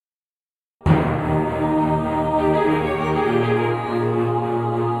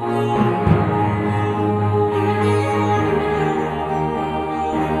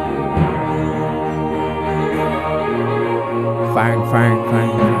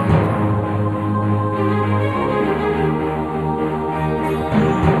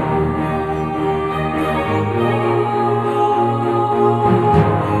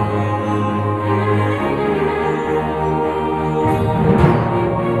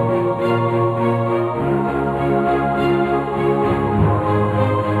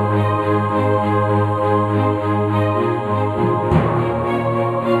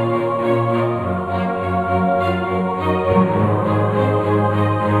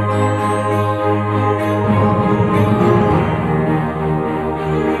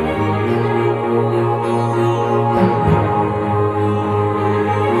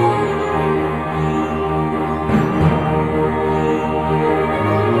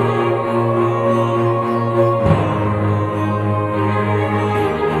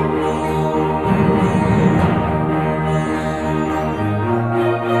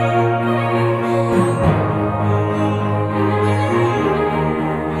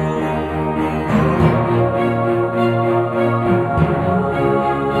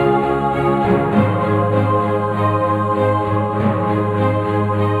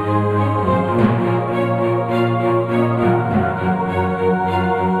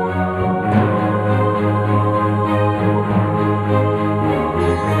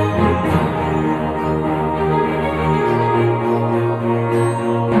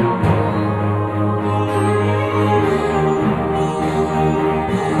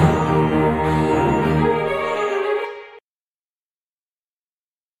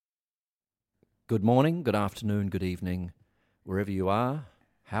Good morning, good afternoon, good evening, wherever you are,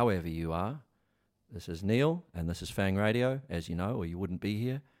 however you are. This is Neil, and this is Fang Radio, as you know, or you wouldn't be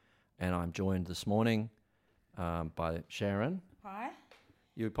here. And I'm joined this morning by Sharon. Hi.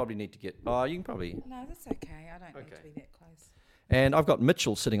 You probably need to get... Oh, you can probably... No, that's okay. I don't need to be that close. And I've got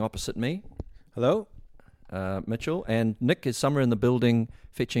Mitchell sitting opposite me. Hello. Mitchell. And Nick is somewhere in the building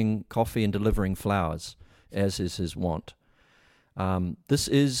fetching coffee and delivering flowers, as is his wont. This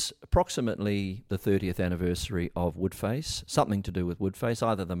is approximately the 30th anniversary of Woodface, something to do with Woodface,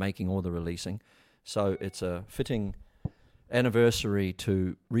 either the making or the releasing. So it's a fitting anniversary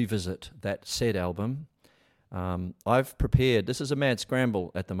to revisit that said album. I've prepared, this is a mad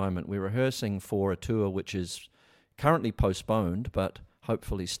scramble at the moment. We're rehearsing for a tour which is currently postponed, but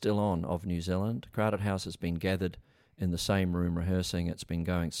hopefully still on, of New Zealand. Crowded House has been gathered in the same room rehearsing. It's been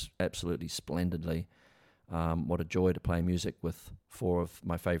going absolutely splendidly. What a joy to play music with four of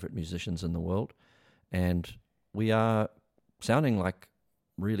my favourite musicians in the world. And we are sounding like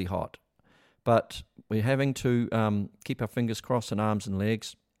really hot. But we're having to keep our fingers crossed and arms and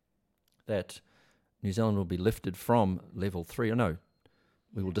legs that New Zealand will be lifted from level 3. No,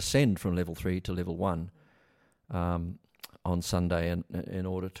 we will descend from level 3 to level 1 on Sunday in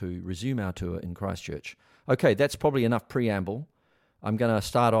order to resume our tour in Christchurch. Okay, that's probably enough preamble. I'm going to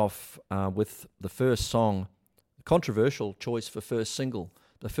start off with the first song, controversial choice for first single,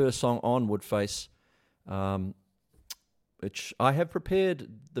 the first song on Woodface, which I have prepared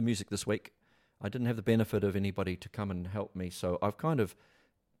the music this week. I didn't have the benefit of anybody to come and help me, so I've kind of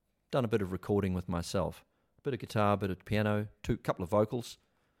done a bit of recording with myself. A bit of guitar, a bit of piano, couple of vocals.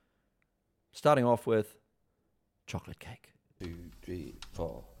 Starting off with Chocolate Cake. 2, 3,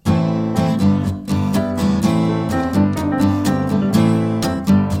 4.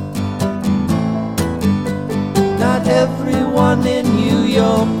 Not everyone in New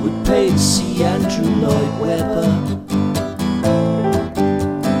York would pay to see Andrew Lloyd Webber.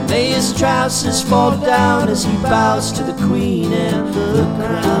 May his trousers fall down as he bows to the Queen and the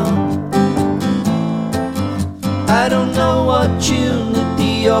Crown. I don't know what tune that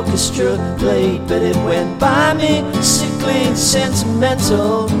the orchestra played, but it went by me sickly and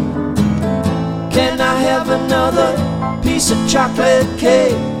sentimental. Can I have another piece of chocolate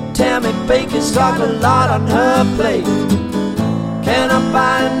cake? Tammy Baker's got a lot on her plate. Can I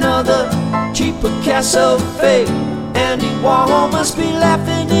buy another cheap Picasso fake? Andy Warhol must be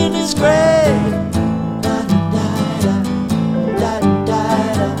laughing in his grave.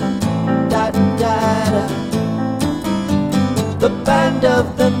 The band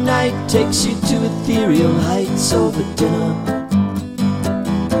of the night takes you to ethereal heights over dinner,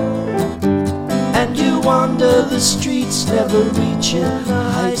 and you wander the streets, never reaching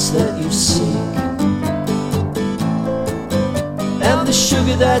the heights that you seek. And the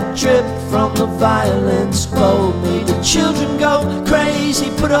sugar that dripped from the violin's bowl made the children go crazy,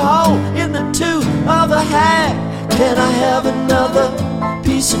 put a hole in the tooth of a hat. Can I have another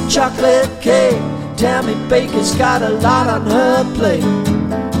piece of chocolate cake? Tammy Baker's got a lot on her plate.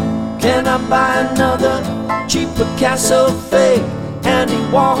 Can I buy another cheap Picasso fake? Andy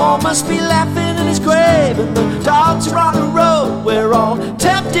Warhol must be laughing in his grave. And the dogs are on the road, we're all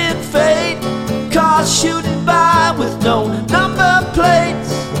tempted fate. Cars shooting by with no number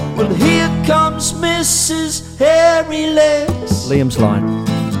plates. Well, here comes Mrs. Hairy Legs. Liam's line.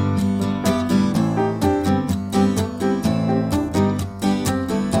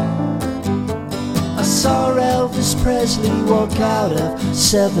 I saw Elvis Presley walk out of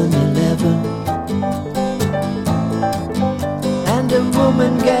 7-Eleven, and a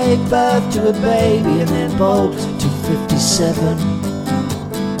woman gave birth to a baby and then bowled to 57.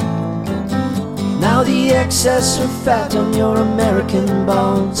 Now the excess of fat on your American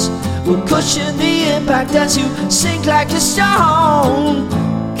bones will cushion the impact as you sink like a stone.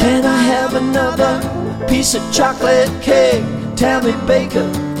 Can I have another piece of chocolate cake? Tammy Baker.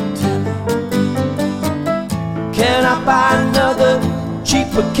 Can I buy another cheap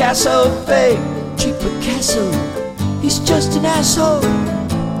Picasso fake? Cheap Picasso, he's just an asshole.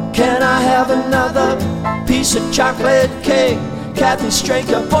 Can I have another piece of chocolate cake? Kathy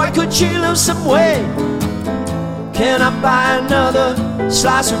Straker, boy, could she lose some weight? Can I buy another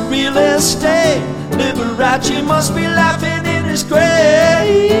slice of real estate? Liberace must be laughing in his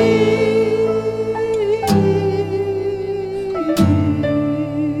grave.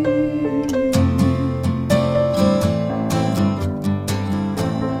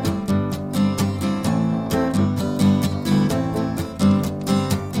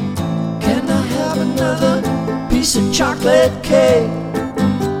 Piece of chocolate cake.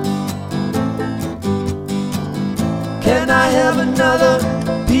 Can I have another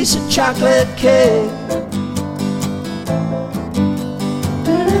piece piece of chocolate cake.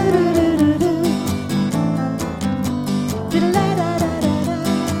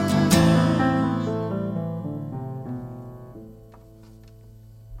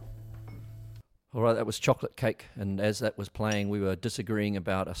 All right, that was Chocolate Cake, and as that was playing, we were disagreeing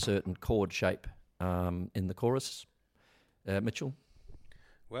about a certain chord shape in the chorus. Mitchell?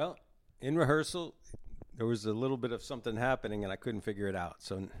 Well, in rehearsal, there was a little bit of something happening, and I couldn't figure it out.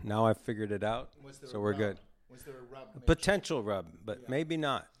 So now I've figured it out, so we're good. Was there a rub? Mitch? Potential rub, but maybe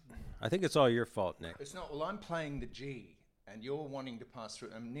not. I think it's all your fault, Nick. It's not. Well, I'm playing the G, and you're wanting to pass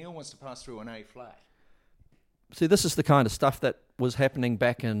through, and Neil wants to pass through an A flat. See, this is the kind of stuff that was happening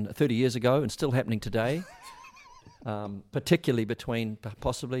back in 30 years ago and still happening today, particularly between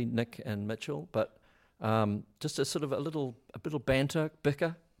possibly Nick and Mitchell, but just a sort of a little banter,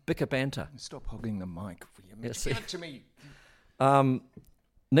 bicker banter. Stop hogging the mic. Yeah, see. Give it to me.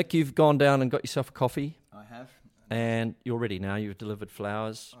 Nick, you've gone down and got yourself a coffee, I have. and you're ready now. You've delivered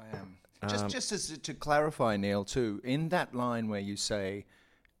flowers. I am. Just as to clarify, Neil, too, in that line where you say,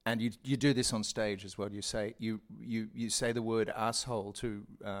 and you do this on stage as well. You say you say the word asshole to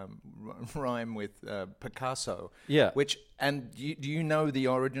rhyme with Picasso. Yeah. Do you know the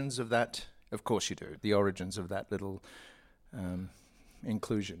origins of that? Of course you do. The origins of that little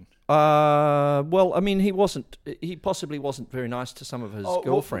inclusion. Well, I mean, he possibly wasn't very nice to some of his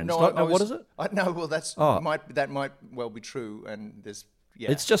girlfriends. What is it? No, well, that might well be true, and there's.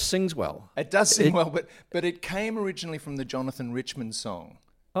 Yeah. It just sings well. It does sing well, but it came originally from the Jonathan Richman song.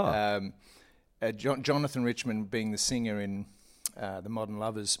 Oh. Jonathan Richman being the singer in the Modern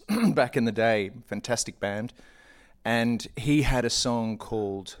Lovers back in the day, fantastic band, and he had a song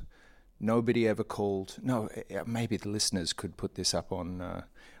called Nobody Ever Called. No, maybe the listeners could put this up on.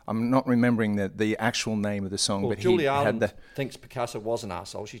 I'm not remembering the actual name of the song, but Julie he Arlen had thinks Picasso was an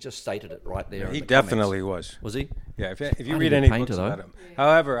arsehole. She just stated it right there. He in the definitely comments. was. Was he? Yeah, if you I read need a any painter, books though. about him.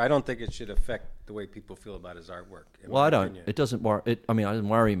 However, I don't think it should affect the way people feel about his artwork. Well, I don't. It doesn't worry. It didn't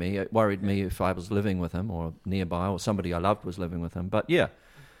worry me. It worried me if I was living with him or nearby, or somebody I loved was living with him. But yeah.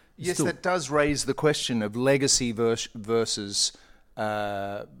 Yes, that does raise the question of legacy versus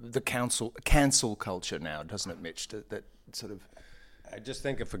the cancel culture now, doesn't it, Mitch? That sort of. I just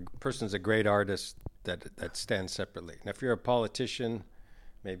think if a person's a great artist, that stands separately. And if you're a politician,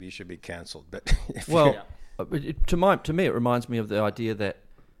 maybe you should be canceled. But to me, it reminds me of the idea that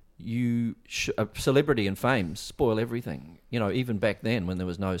celebrity and fame spoil everything. You know, even back then when there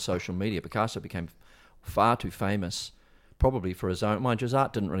was no social media, Picasso became far too famous, probably for his own. Mind you, his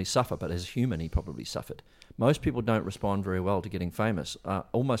art didn't really suffer, but as a human, he probably suffered. Most people don't respond very well to getting famous,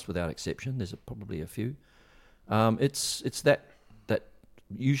 almost without exception. There's probably a few. It's that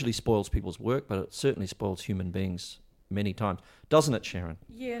usually spoils people's work, but it certainly spoils human beings many times. Doesn't it, Sharon?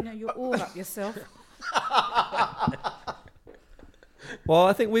 Yeah, no, you're all up yourself. Well,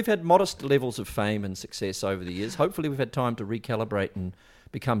 I think we've had modest levels of fame and success over the years. Hopefully we've had time to recalibrate and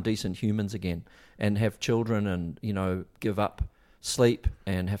become decent humans again and have children and, give up sleep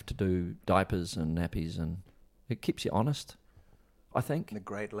and have to do diapers and nappies, and it keeps you honest, I think. The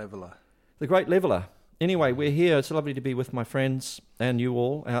Great Leveller. The Great Leveller. Anyway, we're here. It's lovely to be with my friends and you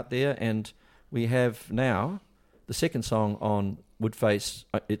all out there, and we have now the second song on Woodface,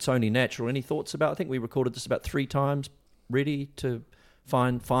 It's Only Natural. Any thoughts about it? I think we recorded this about 3 times. Ready to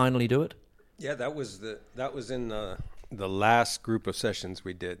finally do it? Yeah, that was in the last group of sessions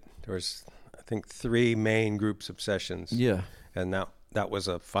we did. There was, I think, 3 main groups of sessions. Yeah. And that was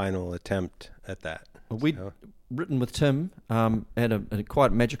a final attempt at that. Well, we'd written with Tim, had a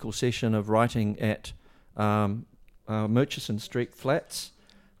quite magical session of writing at Murchison Street Flats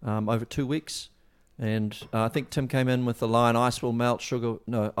over 2 weeks. And I think Tim came in with the line, ice will melt,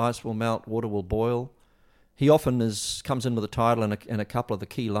 water will boil. He often comes in with a title and a couple of the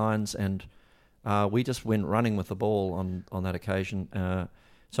key lines, and we just went running with the ball on that occasion.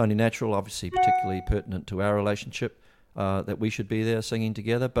 It's Only Natural, obviously particularly pertinent to our relationship, that we should be there singing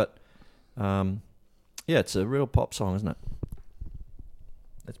together. But it's a real pop song, isn't it?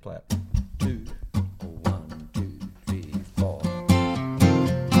 Let's play it. 2, 1, 2, 3, 4.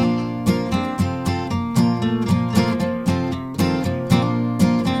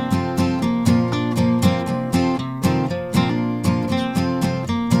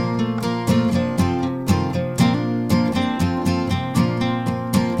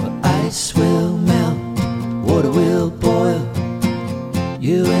 Ice will melt, water will boil.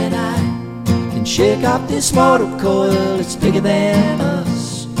 You and I can shake off this mortal coil. It's bigger than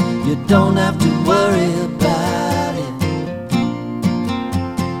us. You don't have to worry about it.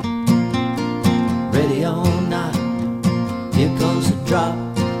 Ready or not, here comes the drop.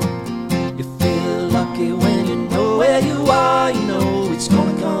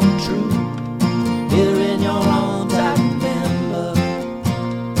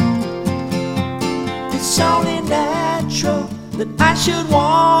 It's only natural that I should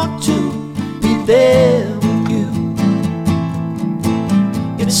want to be there with you.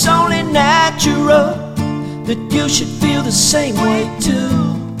 It's only natural that you should feel the same way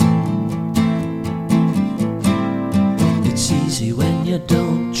too. It's easy when you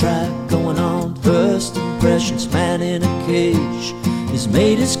don't try, going on first impressions. Man in a cage has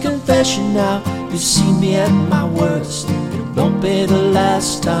made his confession. Now you see me at my worst. It won't be the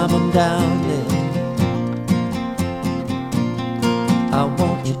last time I'm down there. I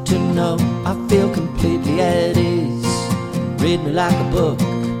want you to know I feel completely at ease. Read me like a book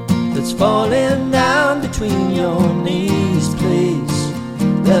that's falling down between your knees. Please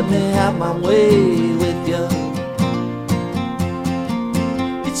let me have my way with you.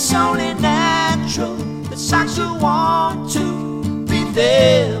 It's only natural that I should want to be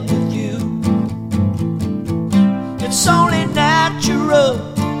there with you. It's only natural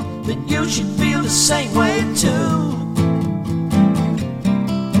that you should feel the same way too.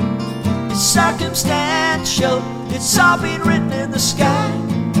 It's circumstantial, it's all been written in the sky,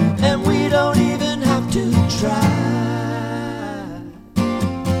 and we don't even have to try.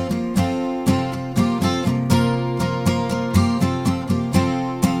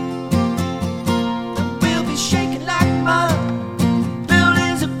 We'll be shaking like mud,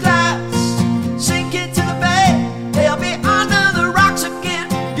 buildings of glass, sinking to the bay. They'll be under the rocks again.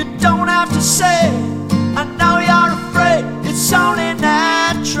 You don't have to say, I know you're afraid. It's only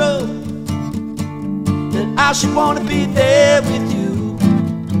natural that I should want to be there with you.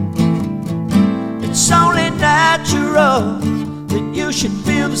 It's only natural that you should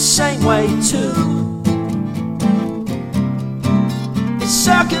feel the same way too. It's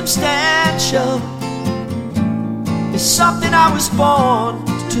circumstantial, it's something I was born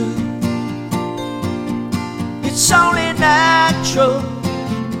to. It's only natural,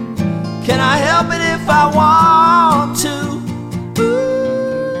 can I help it if I want to? Ooh.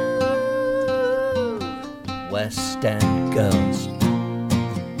 West End girls,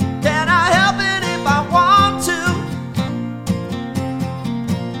 can I help it if I want to?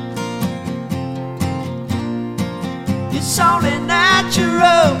 It's only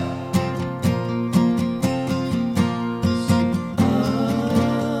natural.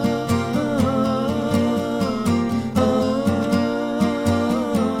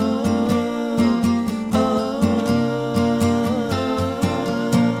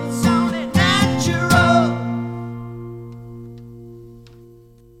 It's only natural.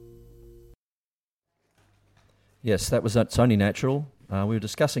 Yes, that was It's Only Natural. We were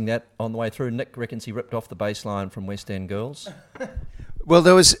discussing that on the way through. Nick reckons he ripped off the bass line from West End Girls. Well,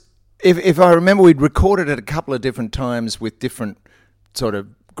 there was, if I remember, we'd recorded it a couple of different times with different sort of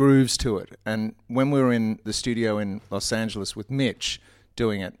grooves to it. And when we were in the studio in Los Angeles with Mitch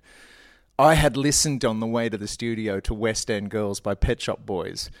doing it, I had listened on the way to the studio to West End Girls by Pet Shop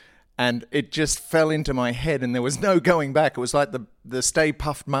Boys. And it just fell into my head and there was no going back. It was like the Stay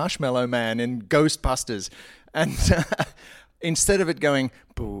Puft Marshmallow Man in Ghostbusters. And instead of it going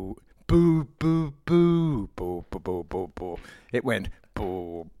boo, boo, boo, boo, boo, boo, boo, boo, boo, it went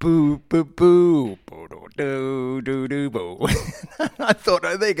boo, boo, boo, boo, boo, doo, doo, doo, boo. I thought,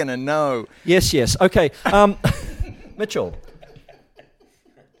 are they going to know? Yes. Okay. Mitchell.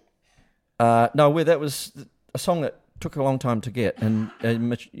 No, that was a song that took a long time to get. And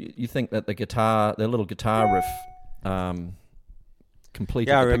Mitch, you think that the little guitar riff completed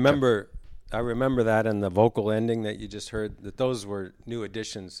Yeah, the picture. I remember that, and the vocal ending that you just heard, that those were new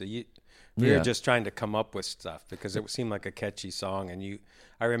additions. So we were just trying to come up with stuff because it seemed like a catchy song. And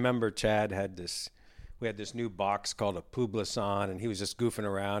I remember Chad we had this new box called a Publison, and he was just goofing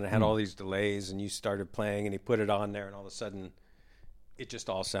around and had all these delays, and you started playing, and he put it on there, and all of a sudden it just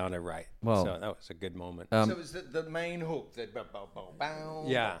all sounded right. Wow. So that was a good moment. So it was the main hook.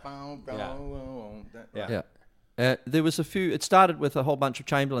 Yeah. There was a few. It started with a whole bunch of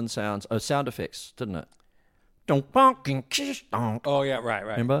Chamberlain sound effects, didn't it? Oh yeah, right.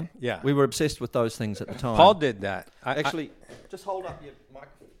 Remember? Yeah. We were obsessed with those things at the time. Paul did that. Actually, just hold up your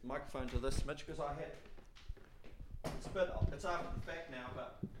microphone to this, Mitch, because I had. It's after the fact now,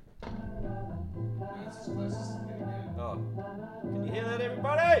 but. Oh, can you hear that,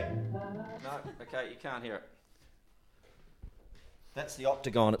 everybody? No. Okay, you can't hear it. That's the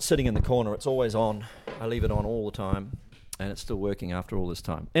Octagon. It's sitting in the corner. It's always on. I leave it on all the time, and it's still working after all this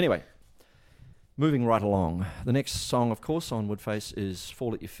time. Anyway, moving right along. The next song, of course, on Woodface is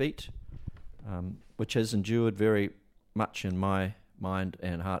Fall at Your Feet, which has endured very much in my mind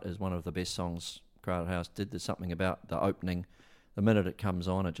and heart as one of the best songs Crowded House did. There's something about the opening. The minute it comes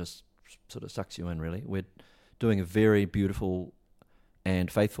on, it just sort of sucks you in, really. We're doing a very beautiful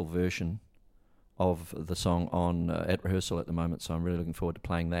and faithful version of the song on at rehearsal at the moment, so I'm really looking forward to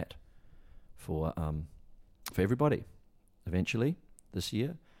playing that for everybody eventually this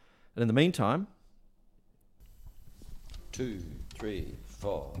year. And in the meantime, 2, 3,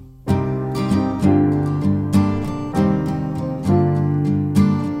 4.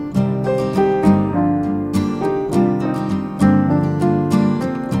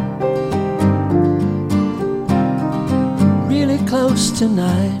 Really close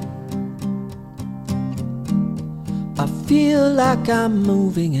tonight, I feel like I'm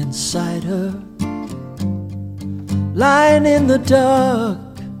moving inside her, lying in the dark.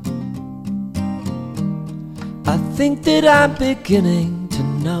 I think that I'm beginning to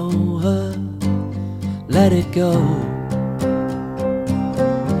know her. Let it go,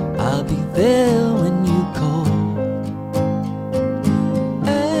 I'll be there when you call.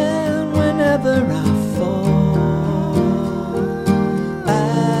 And whenever I fall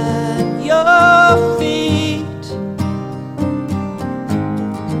at your feet,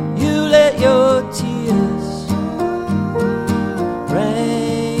 you let your tears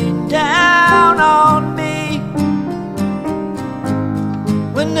rain down on me.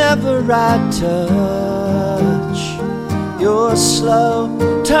 Whenever I touch your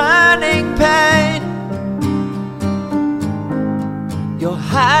slow turning pain, you're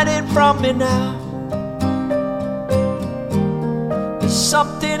hiding from me now. There's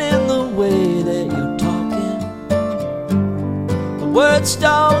something in the way that you're talking, the words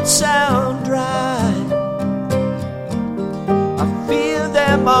don't sound right. I feel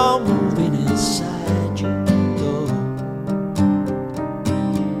them all moving inside you.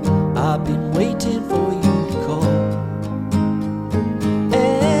 I've been waiting for you to call.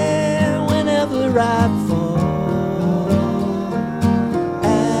 And whenever I fall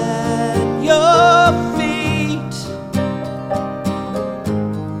at your feet,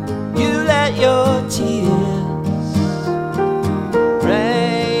 you let your tears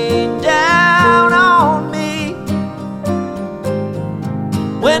rain down on me.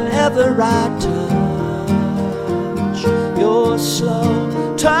 Whenever I touch your slow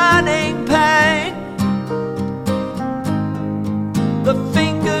turning pain, the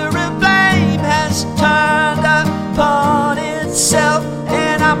finger of blame has turned upon itself,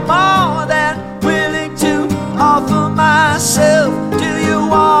 and I'm more than willing to offer myself. Do you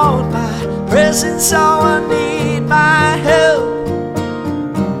want my presence? Oh, I need my help.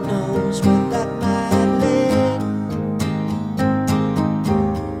 Who knows where that might lead?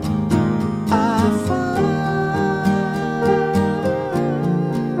 I fall.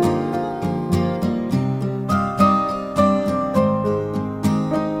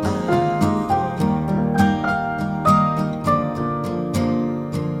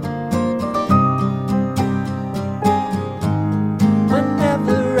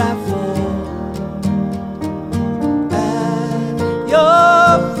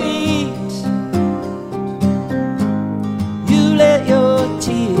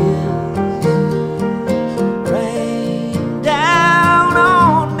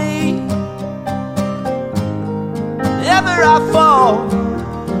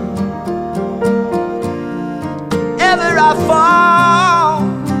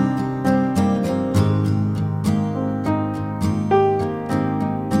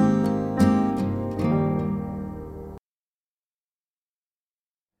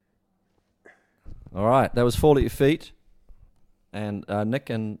 all right, that was Fall at Your Feet. And Nick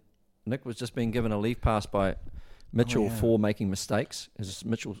was just being given a leave pass by Mitchell for making mistakes, as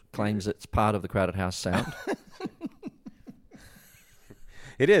Mitchell claims it's part of the Crowded House sound.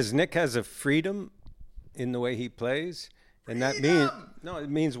 It is. Nick has a freedom in the way he plays, and that means it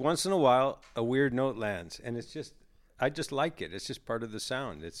means once in a while a weird note lands, and it's just I just like it. It's just part of the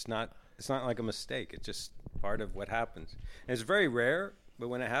sound. It's not like a mistake. It's just part of what happens. And it's very rare, but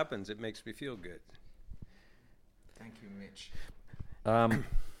when it happens, it makes me feel good. Thank you, Mitch.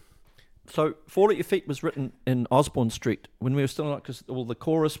 So Fall at Your Feet was written in Osborne Street when we were still not, because the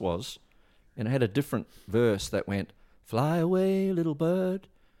chorus was, and it had a different verse that went, "Fly away, little bird."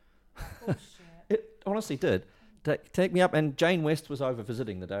 It honestly did. Take me up. And Jane West was over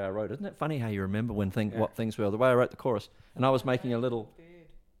visiting the day I wrote it. Isn't it funny how you remember what things were? The way I wrote the chorus, and I was making a little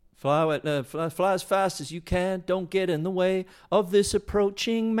fly away, fly as fast as you can. Don't get in the way of this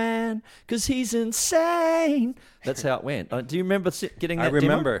approaching man, 'cause he's insane. That's how it went. Do you remember getting that?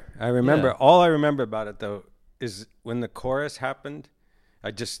 I remember. Yeah. All I remember about it though is when the chorus happened.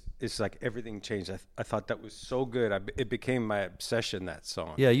 It's like everything changed. I thought that was so good. It became my obsession, that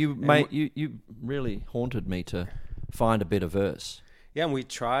song. Yeah, you really haunted me to find a better verse. Yeah, and we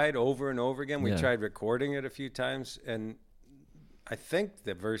tried over and over again. We Yeah. tried recording it a few times, and I think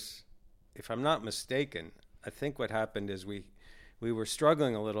the verse if I'm not mistaken, I think what happened is we were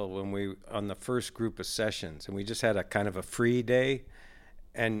struggling a little when we on the first group of sessions, and we just had a kind of a free day.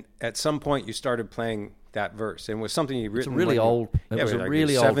 And at some point, you started playing that verse, and it was something you written. It's a really old. It was a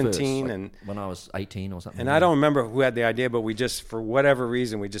really old 17 verse, and when I was 18 or something. And I don't remember who had the idea, but we just, for whatever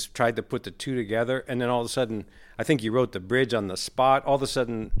reason, we just tried to put the two together. And then all of a sudden, I think you wrote the bridge on the spot. All of a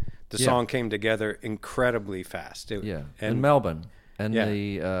sudden, the song came together incredibly fast. In Melbourne. And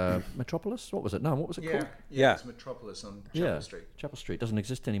the Metropolis? What was it? No, what was it called? Yeah, it's Metropolis on Chapel Street. Chapel Street. Doesn't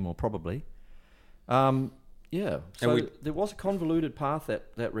exist anymore, probably. So there was a convoluted path,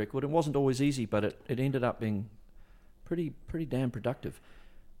 that record. It wasn't always easy, but it ended up being pretty damn productive.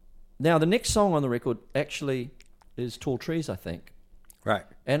 Now, the next song on the record actually is Tall Trees, I think. Right.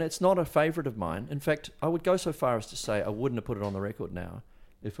 And it's not a favourite of mine. In fact, I would go so far as to say I wouldn't have put it on the record now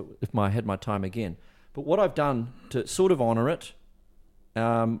if I had my time again. But what I've done to sort of honour it,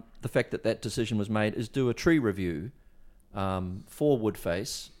 the fact that decision was made, is do a tree review for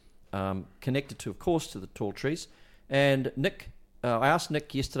Woodface, connected to, of course, to the Tall Trees. And Nick, I asked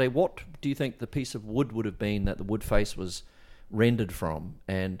Nick yesterday, what do you think the piece of wood would have been that the Woodface was rendered from?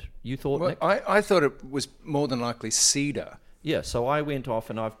 And you thought, Nick? I thought it was more than likely cedar. Yeah, so I went off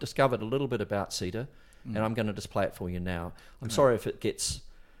and I've discovered a little bit about cedar, and I'm going to just play it for you now. I'm sorry if it gets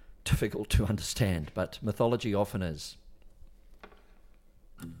difficult to understand, but mythology often is.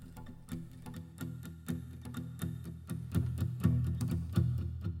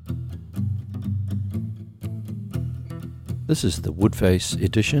 This is the Woodface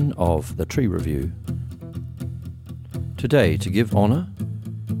edition of the Tree Review. Today, to give honour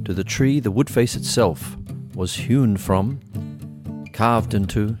to the tree the Woodface itself was hewn from, carved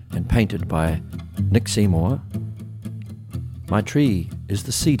into and painted by Nick Seymour, my tree is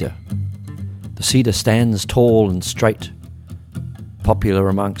the cedar. The cedar stands tall and straight, popular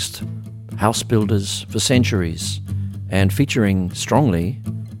amongst house builders for centuries, and featuring strongly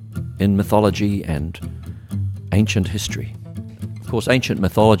in mythology and ancient history. Of course, ancient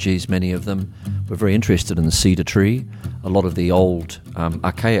mythologies, many of them, were very interested in the cedar tree. A lot of the old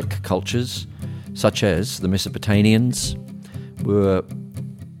archaic cultures, such as the Mesopotamians, were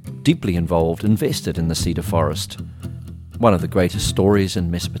deeply involved, invested in the cedar forest. One of the greatest stories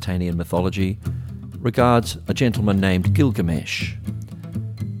in Mesopotamian mythology regards a gentleman named Gilgamesh.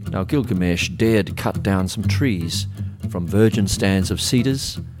 Now, Gilgamesh dared cut down some trees from virgin stands of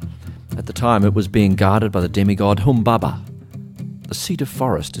cedars. At the time, it was being guarded by the demigod Humbaba. The cedar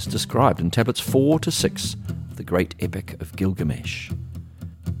forest is described in tablets 4 to 6 of the great epic of Gilgamesh.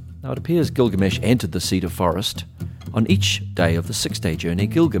 Now, it appears Gilgamesh entered the cedar forest. On each day of the 6-day journey,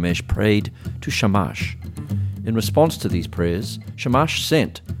 Gilgamesh prayed to Shamash. In response to these prayers, Shamash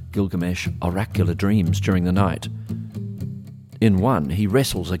sent Gilgamesh oracular dreams during the night. In one, he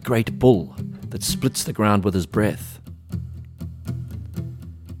wrestles a great bull that splits the ground with his breath.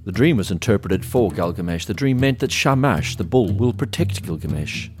 The dream was interpreted for Gilgamesh. The dream meant that Shamash, the bull, will protect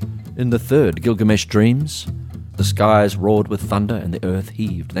Gilgamesh. In the third Gilgamesh dreams, the skies roared with thunder and the earth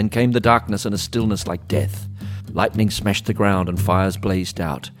heaved. Then came the darkness and a stillness like death. Lightning smashed the ground and fires blazed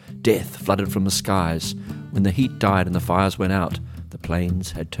out. Death flooded from the skies. When the heat died and the fires went out, the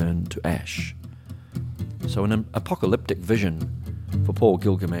plains had turned to ash. So an apocalyptic vision for poor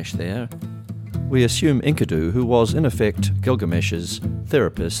Gilgamesh there. We assume Enkidu, who was in effect Gilgamesh's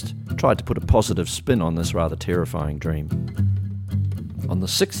therapist, tried to put a positive spin on this rather terrifying dream. On the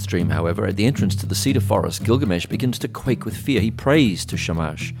 6th dream, however, at the entrance to the cedar forest, Gilgamesh begins to quake with fear. He prays to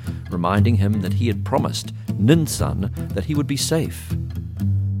Shamash, reminding him that he had promised Ninsun that he would be safe.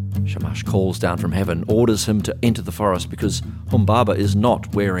 Shamash calls down from heaven, orders him to enter the forest because Humbaba is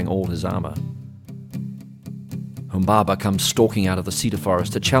not wearing all his armor. Humbaba comes stalking out of the cedar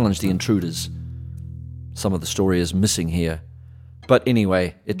forest to challenge the intruders. Some of the story is missing here. But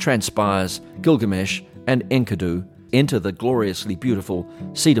anyway, it transpires Gilgamesh and Enkidu enter the gloriously beautiful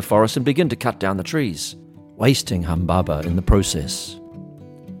cedar forest and begin to cut down the trees, wasting Humbaba in the process.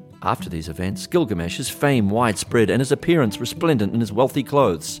 After these events, Gilgamesh's fame widespread and his appearance resplendent in his wealthy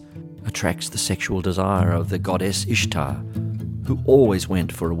clothes attracts the sexual desire of the goddess Ishtar, who always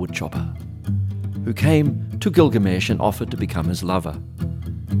went for a woodchopper, who came to Gilgamesh and offered to become his lover.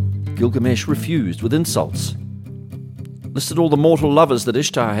 Gilgamesh refused with insults, listed all the mortal lovers that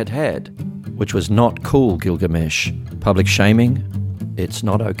Ishtar had had, which was not cool, Gilgamesh. Public shaming, it's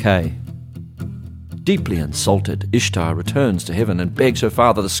not okay. Deeply insulted, Ishtar returns to heaven and begs her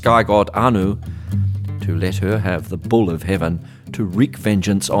father, the sky god Anu, to let her have the bull of heaven to wreak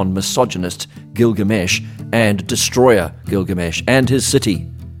vengeance on misogynist Gilgamesh and destroyer Gilgamesh and his city.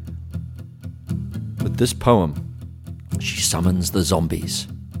 With this poem, she summons the zombies.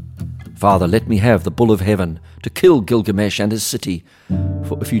 Father, let me have the bull of heaven to kill Gilgamesh and his city.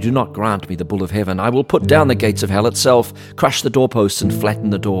 For if you do not grant me the bull of heaven, I will put down the gates of hell itself, crush the doorposts and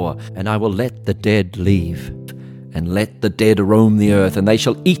flatten the door, and I will let the dead leave, and let the dead roam the earth, and they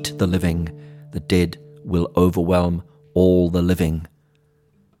shall eat the living. The dead will overwhelm all the living.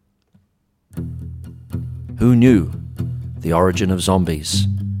 Who knew the origin of zombies?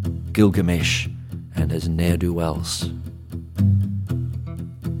 Gilgamesh and his ne'er-do-wells.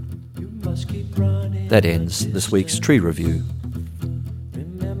 That ends this week's tree review.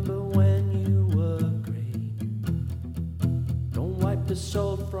 Remember when you were green. Don't wipe the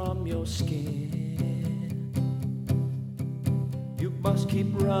salt from your skin. You must keep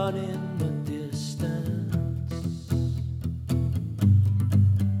running the distance.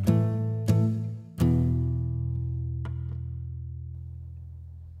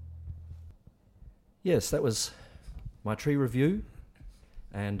 Yes, that was my tree review.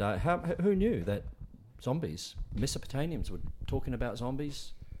 And who knew that zombies, Mesopotamians were talking about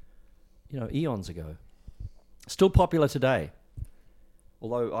zombies, eons ago. Still popular today.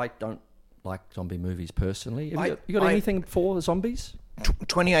 Although I don't like zombie movies personally. Have you got anything for the zombies?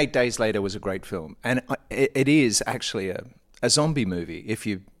 28 Days Later was a great film. And it is actually a zombie movie. If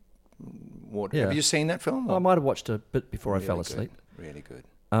you... Have you seen that film? I might have watched a bit before I fell asleep. Really good.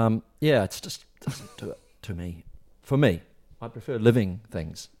 It's just doesn't do it to me. For me. I prefer living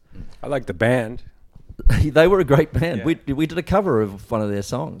things. I like the band. They were a great band. Yeah. We did a cover of one of their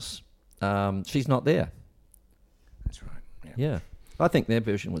songs. She's Not There. That's right. Yeah. I think their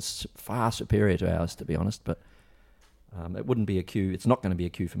version was far superior to ours, to be honest. But it wouldn't be a cue. It's not going to be a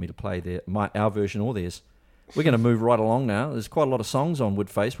cue for me to play our version or theirs. We're going to move right along now. There's quite a lot of songs on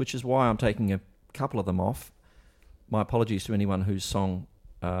Woodface, which is why I'm taking a couple of them off. My apologies to anyone whose song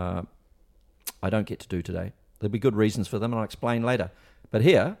I don't get to do today. There'll be good reasons for them, and I'll explain later. But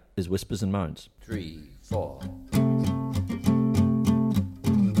here is Whispers and Moans. 3, 4.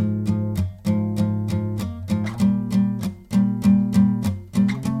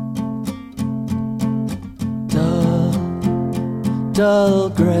 Dull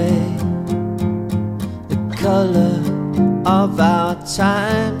grey, the color of our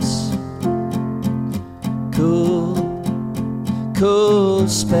times. Cool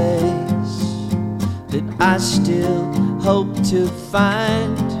space that I still hope to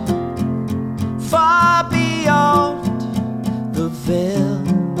find far beyond the veil.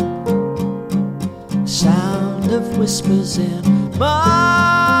 Sound of whispers and moans.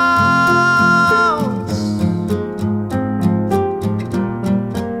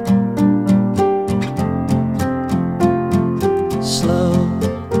 Slow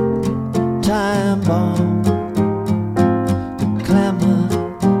time bomb, the clamor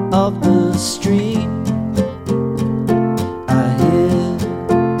of the street.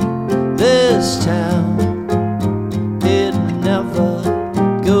 Town, it never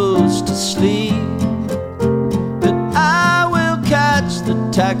goes to sleep. But I will catch the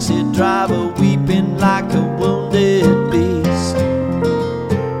taxi driver weeping like a wounded beast.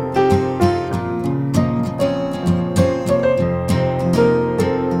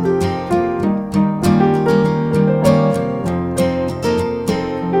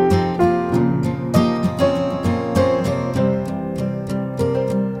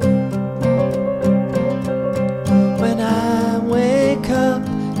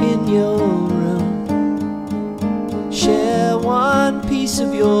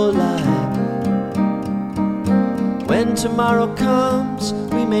 Of your life. When tomorrow comes,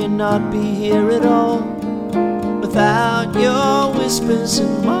 we may not be here at all without your whispers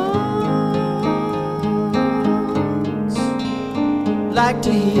and moans. Like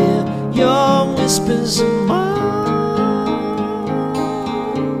to hear your whispers and moans.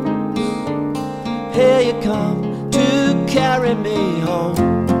 Here you come to carry me home.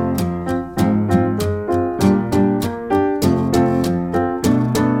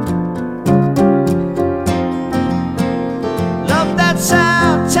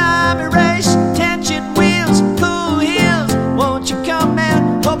 Sound, time erase, tension wheels, cool heels. Won't you come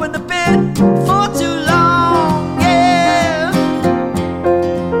and open the bed for too long? Yeah.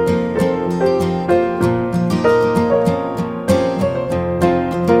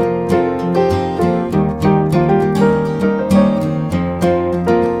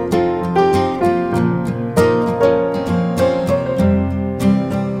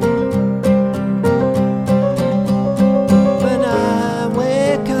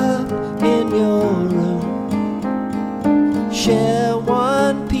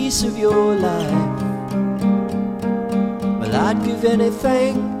 Of your life, well, I'd give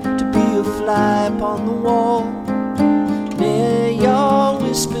anything to be a fly upon the wall near your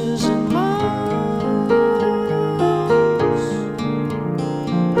whispers and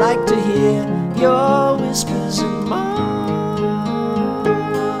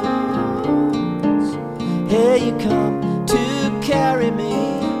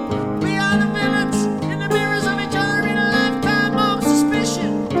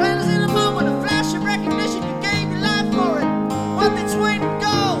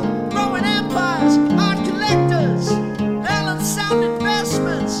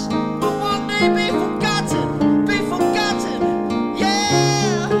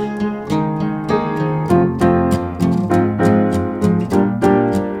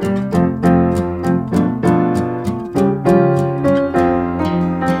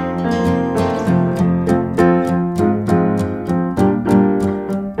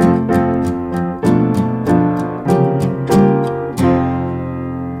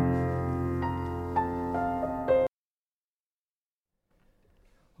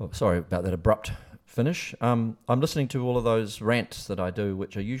Oh, sorry about that abrupt finish. I'm listening to all of those rants that I do,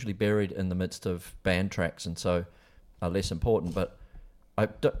 which are usually buried in the midst of band tracks and so are less important, but I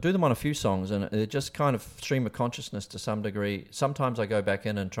do them on a few songs, and they're just kind of stream of consciousness to some degree. Sometimes I go back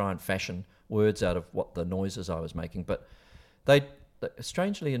in and try and fashion words out of what the noises I was making, but they're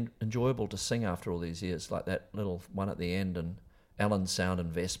strangely enjoyable to sing after all these years, like that little one at the end and Alan's sound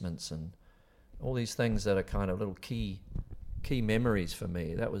investments and all these things that are kind of little key memories for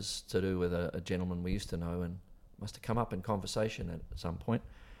me. That was to do with a gentleman we used to know and must have come up in conversation at some point.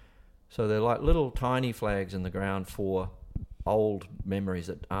 So they're like little tiny flags in the ground for old memories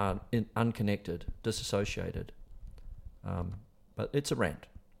that are unconnected, disassociated. But it's a rant.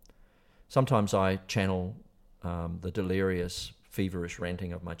 Sometimes I channel the delirious, feverish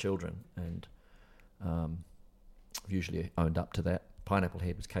ranting of my children, and I've usually owned up to that. Pineapple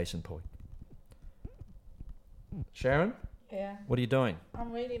Head was case in point. Sharon, Yeah. what are you doing?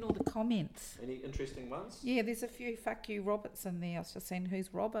 I'm reading all the comments. Any interesting ones? Yeah, there's a few fuck you Roberts in there. I was just saying,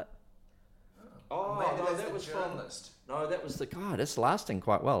 who's Robert? Oh, no, that was journalist. No, that was the guy. That's lasting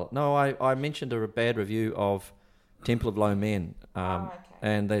quite well. No, I mentioned a bad review of Temple of Low Men, Okay.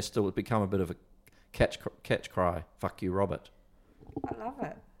 and they still become a bit of a catch cry. Fuck you, Robert. I love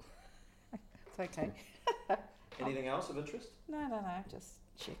it. It's okay. Anything else of interest? No, just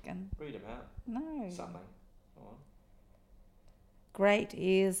checking. Read them out. No. Something. Go on. Great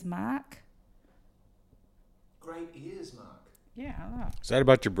ears, Mark. Great ears, Mark. Yeah, I know. Is that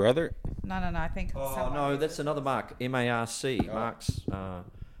about your brother? No, I think it's Oh, someone. no, that's another Mark. M-A-R-C. Mark's. I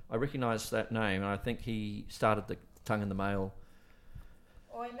recognise that name, and I think he started the Tongue in the Mail.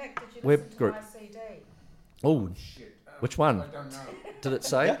 Oh, Nick, did you Web listen group. to my CD? Oh, which one? I don't know. Did it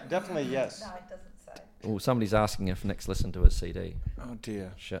say? Definitely yes. No, it doesn't say. Oh, somebody's asking if Nick's listened to his CD. Oh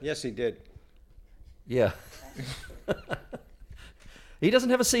dear. Shit. Yes, he did. Yeah. He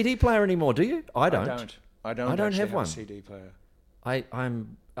doesn't have a CD player anymore, do you? I don't. I don't actually have one. a CD player.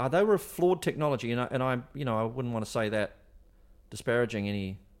 I'm. They were a flawed technology, and I wouldn't want to say that disparaging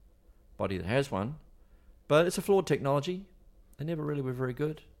anybody that has one, but it's a flawed technology. They never really were very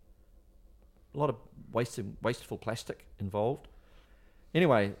good. A lot of wasteful plastic involved.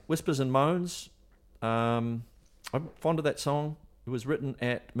 Anyway, Whispers and Moans. I'm fond of that song. It was written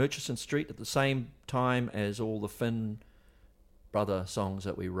at Murchison Street at the same time as all the Finn brother songs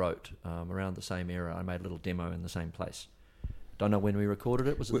that we wrote around the same era. I made a little demo in the same place. Don't know when we recorded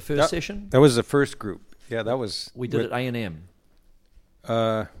it. Was it the first session? That was the first group. Yeah, that was. We did it A&M.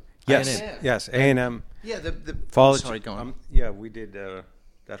 Yes, A&M. yes, A&M. Yeah, the Fall. sorry, go on. Yeah, we did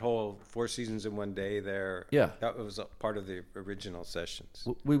that whole 4 seasons in one day there. Yeah. That was a part of the original sessions.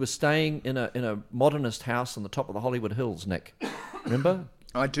 We were staying in a modernist house on the top of the Hollywood Hills, Nick. Remember?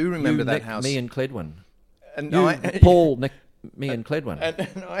 I do remember You, that Nick, house. me and Cledwin. And You, Paul, Nick, me and Cledwin.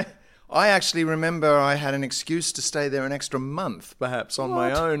 And I actually remember I had an excuse to stay there an extra month, perhaps, on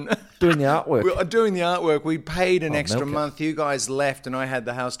my own. Doing the artwork. We were doing the artwork. We paid an extra milk it. month. You guys left, and I had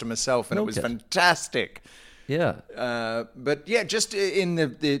the house to myself, and Milk it was it. fantastic. Yeah. But yeah, just in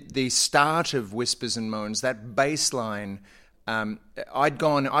the start of Whispers and Moans, that bass line, I'd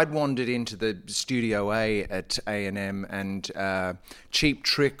wandered into the Studio A at A&M, and Cheap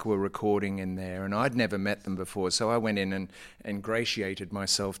Trick were recording in there, and I'd never met them before, so I went in and ingratiated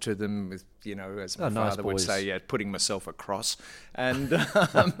myself to them with, as my nice father would boys. say, putting myself across, and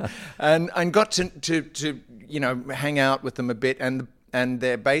and got to hang out with them a bit, and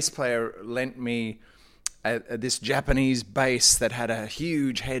their bass player lent me this Japanese bass that had a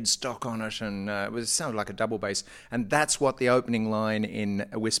huge headstock on it, and it sounded like a double bass. And that's what the opening line in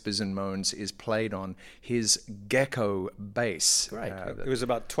Whispers and Moans is played on, his Gecko bass. Great. It was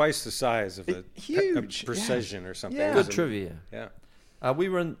about twice the size of a Huge, Precision or something. Yeah. It was Good trivia. Yeah. We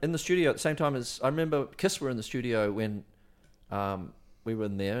were in the studio at the same time as... I remember Kiss were in the studio when we were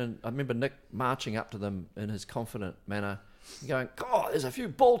in there, and I remember Nick marching up to them in his confident manner and going, God, there's a few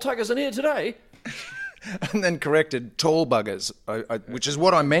ball tuggers in here today. And then corrected, tall buggers, which is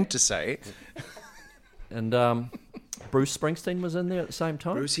what I meant to say. And Bruce Springsteen was in there at the same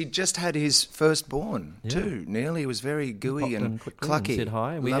time. Bruce, he just had his firstborn too. Neil, he was very gooey Popped in and quickly clucky. and said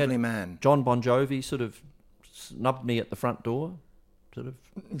hi. And we Lovely had man. John Bon Jovi sort of snubbed me at the front door. Sort of.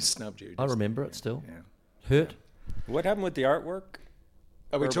 Snubbed you. I remember it still. Yeah. Hurt. What happened with the artwork?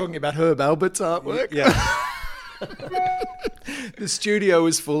 Are we talking about Herb Albert's artwork? Yeah. The studio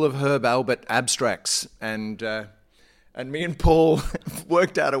is full of Herb Albert abstracts, and me and Paul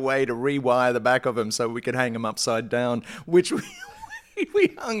worked out a way to rewire the back of them so we could hang them upside down, which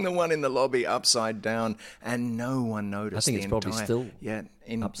we hung the one in the lobby upside down, and no one noticed. I think it's probably still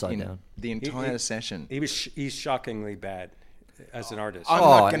upside down. in The entire session. He's shockingly bad. as an artist. I'm Oh,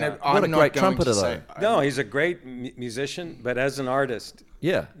 not going to. what a I'm not great going trumpeter, to say. No, he's a great musician, but as an artist,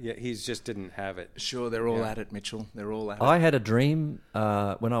 Yeah. yeah, he's just didn't have it. Sure, they're all at it, Mitchell. They're all at it. I had a dream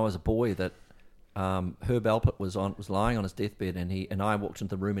when I was a boy that Herb Alpert was lying on his deathbed, and I walked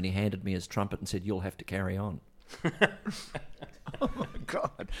into the room and he handed me his trumpet and said, "You'll have to carry on." Oh my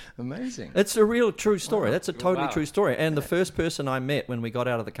God, amazing! It's a real true story. That's a totally Wow. true story. And the first person I met when we got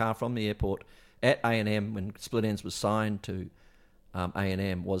out of the car from the airport at A&M when Split Enz was signed to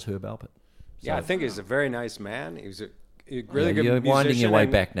A&M was Herb Alpert. Yeah, I think he's a very nice man. He was a really good You're musician. winding your way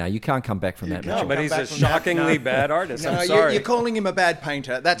and- back now. You can't come back from that. No, Mitchell. but come he's back a from that. shockingly No. bad artist. No, I'm sorry. you're calling him a bad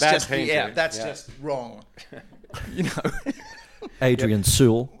painter. That's Bad just painter. yeah. That's Yeah. just wrong. You know. Adrian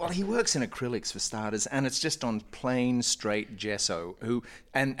Sewell. Well, he works in acrylics for starters, and it's just on plain, straight gesso.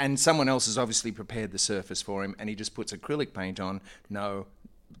 And someone else has obviously prepared the surface for him, and he just puts acrylic paint on. No,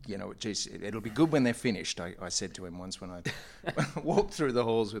 you know, geez, it'll be good when they're finished. I said to him once when I walked through the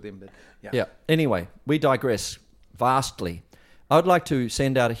halls with him. But Yeah. Anyway, we digress vastly. I'd like to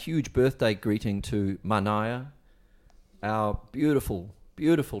send out a huge birthday greeting to Manaya, our beautiful,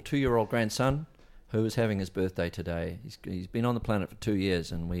 beautiful 2-year-old grandson, who is having his birthday today. He's been on the planet for 2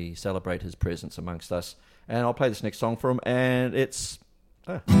 years, and we celebrate his presence amongst us. And I'll play this next song for him, and it's...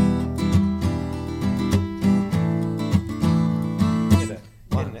 Get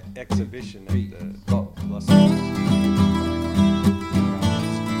an exhibition at the Los Angeles.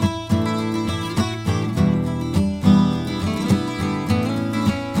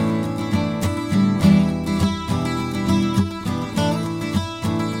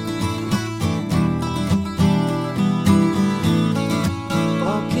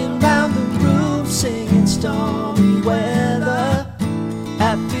 Walking round the roof singing stormy weather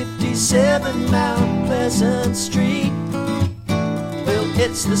at 57 Mount Pleasant Street. Well,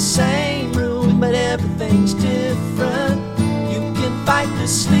 it's the same room, but everything's different. You can fight the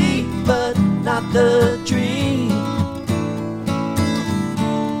sleep, but not the dream.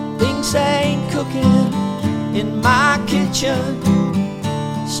 Things ain't cooking in my kitchen.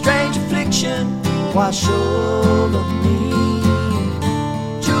 Strange affliction wash over me.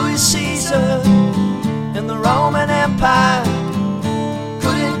 Julius Caesar and the Roman Empire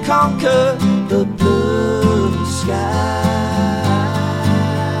couldn't conquer the blue sky.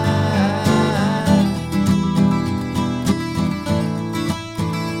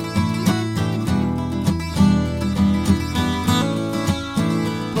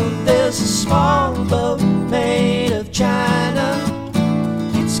 Well, there's a small boat made of china.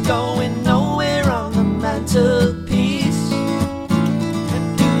 It's going nowhere on the mantelpiece.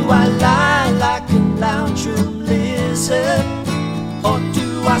 And do I lie like a lounge room lizard, or do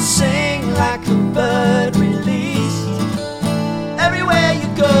I sing like a bird released? Everywhere you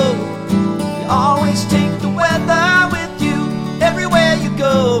go, you always take the weather with you. Everywhere you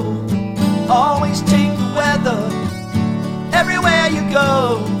go, always take the weather. Everywhere you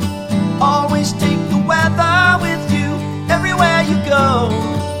go, always take the weather with you. Everywhere you go,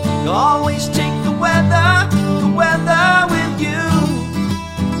 you always take the weather with you.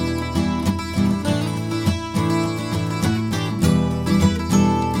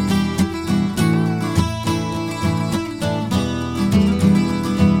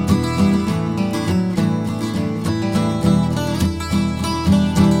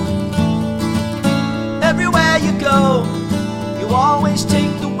 Everywhere you go, you always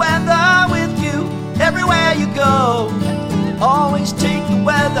take the weather with you. Everywhere you go, always take the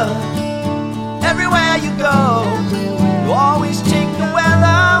weather. Everywhere you go, you always take the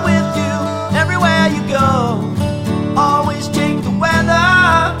weather with you. Everywhere you go, always take the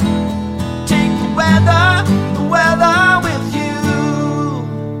weather. Take the weather with you.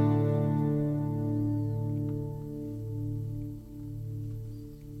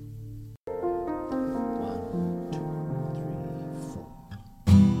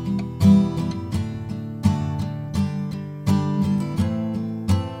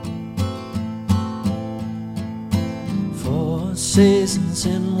 Four seasons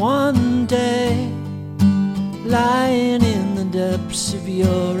in one day, lying in the depths of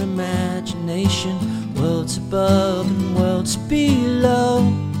your imagination, worlds above and worlds below.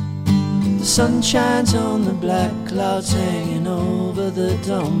 The sun shines on the black clouds hanging over the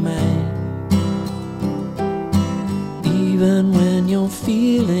domain. Even when you're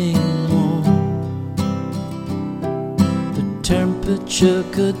feeling warm, the temperature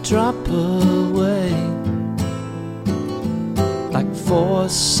could drop away. Like 4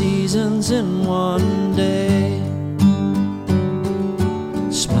 seasons in one day.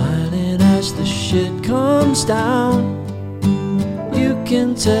 Smiling as the shit comes down, you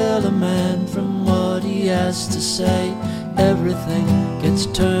can tell a man from what he has to say. everything gets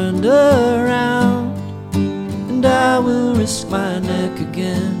turned around, and I will risk my neck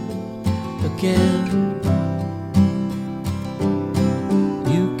again.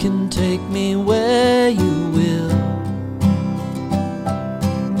 You can take me where you will,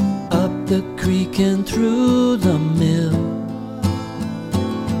 up the creek and through the mill,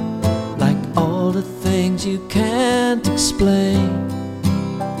 like all the things you can't explain,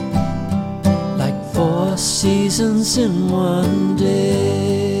 like 4 seasons in one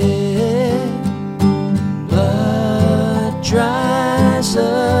day. Blood dries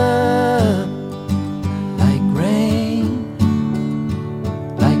up like rain,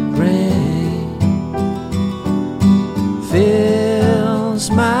 fills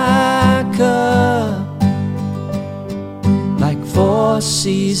my cup like 4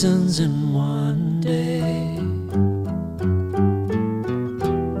 seasons in one day.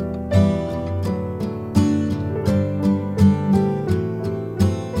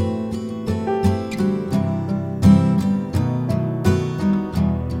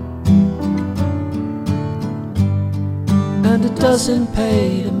 And it doesn't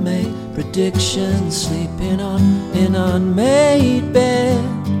pay to make predictions, sleeping on an unmade bed,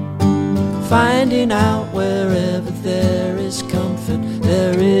 finding out wherever there is comfort,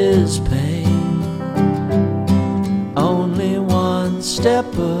 there is pain, only one step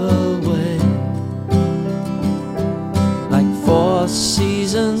away, like 4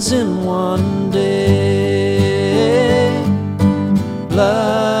 seasons in one day.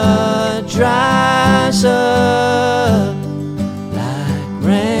 Blood dries up like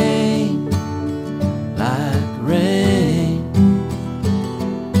rain,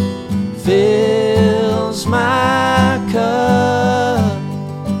 fills my cup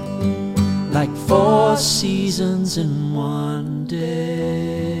like 4 seasons in one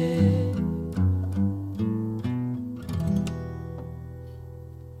day.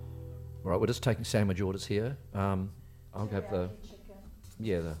 All right, we're just taking sandwich orders here. I'll have the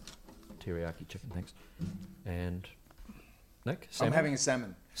teriyaki chicken, thanks. And Nick, salmon? I'm having a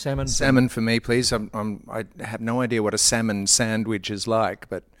salmon. Salmon. Salmon for me, please. I have no idea what a salmon sandwich is like,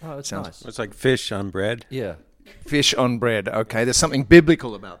 but Oh, it's sounds- nice. It's like fish on bread. Yeah. fish on bread. Okay, there's something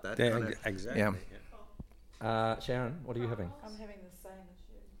biblical about that. Yeah, exactly. Yeah. Sharon, what are you having? I'm having the same as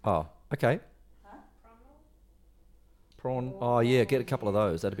you. Oh, okay. Prawn. Oh, yeah, get a couple of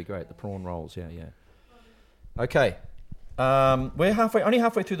those. That'd be great. The prawn rolls. Yeah. Okay. We're only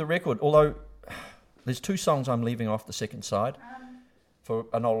halfway through the record, although there's 2 songs I'm leaving off the second side.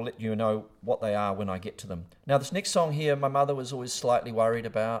 And I'll let you know what they are when I get to them. Now, this next song here, my mother was always slightly worried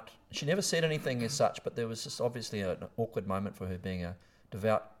about. She never said anything as such, but there was just obviously an awkward moment for her being a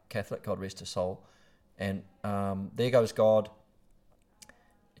devout Catholic, God rest her soul. And There Goes God.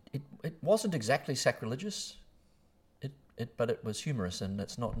 It wasn't exactly sacrilegious, but it was humorous, and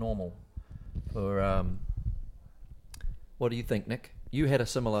it's not normal. What do you think, Nick? You had a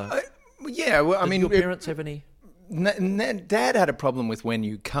similar... Yeah, well, I Did mean... your parents have any... Dad had a problem with when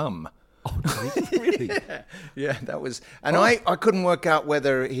you come. Oh, no, really? Yeah, that was... And I couldn't work out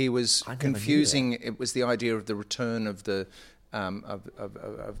whether he was I never knew confusing... It was the idea of the return of the...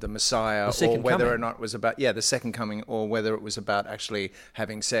 of the Messiah, The or second whether coming. or not it was about the second coming, or whether it was about actually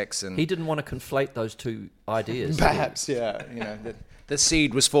having sex. And He didn't want to conflate those 2 ideas. perhaps, the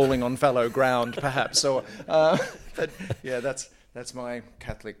seed was falling on fallow ground, perhaps. Or, but yeah, that's my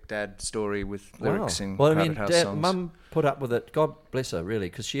Catholic dad story with lyrics in Crowded House songs. Mum put up with it. God bless her, really,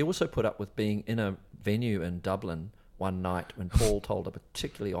 because she also put up with being in a venue in Dublin one night when Paul told a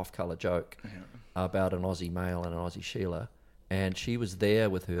particularly off-colour joke about an Aussie male and an Aussie Sheila, and she was there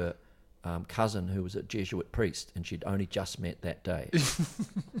with her cousin who was a Jesuit priest, and she'd only just met that day.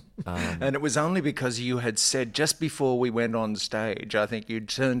 And it was only because you had said just before we went on stage, I think you'd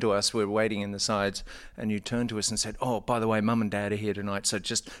turned to us, we were waiting in the sides, and you turned to us and said, "Oh, by the way, Mum and Dad are here tonight, so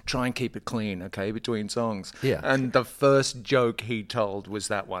just try and keep it clean, okay, between songs." Yeah. And the first joke he told was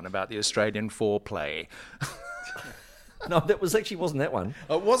that one about the Australian foreplay. No, that wasn't that one.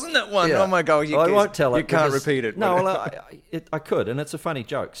 Oh, wasn't that one? Yeah. Oh my God! I won't tell it. You can't because- repeat it. No, well, I could, and it's a funny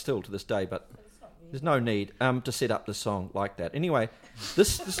joke still to this day, but there's no need to set up the song like that. Anyway,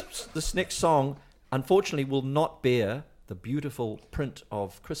 this next song, unfortunately, will not bear the beautiful print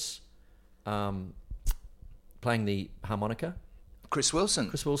of Chris playing the harmonica. Chris Wilson.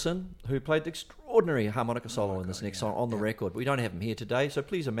 Chris Wilson, who played the extraordinary harmonica solo in this next song on the record. We don't have him here today, so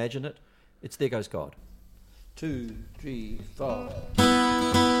please imagine it. It's There Goes God. 2, 3, 4.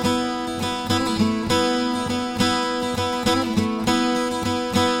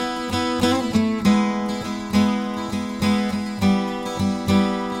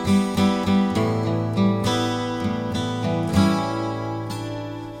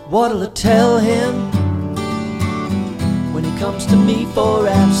 What'll I tell him when he comes to me for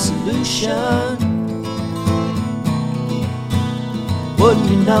absolution? Wouldn't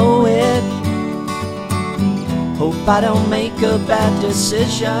you know it? Hope I don't make a bad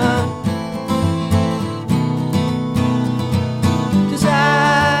decision. 'Cause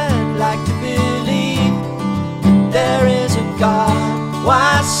I'd like to believe that there is a God.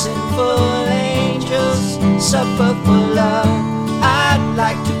 Why sinful angels suffer for love? I'd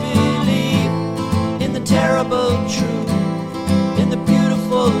like to believe in the terrible truth, in the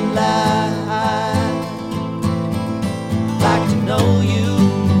beautiful lie. Like to know you.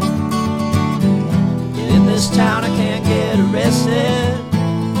 In this town I can't get arrested.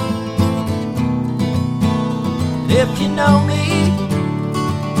 If you know me,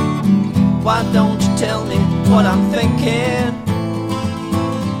 why don't you tell me what I'm thinking?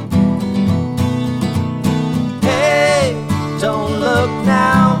 Hey, don't look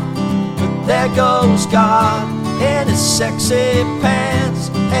now, but there goes God in his sexy pants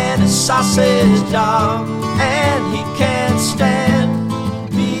and his sausage dog, and he can't stand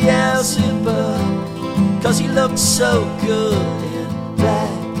Beelzebub, 'cause he looks so good in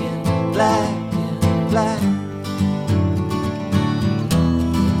black and black and black.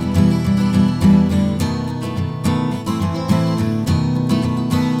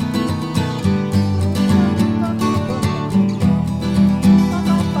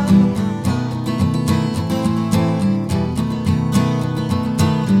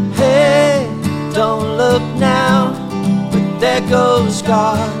 Hey, don't look now, but there goes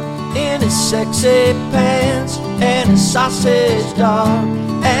God in his sexy pants and his sausage dog,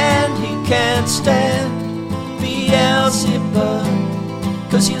 and he can't stand Beelzebub,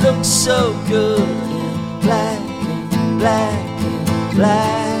 'cause he looks so good in black and black and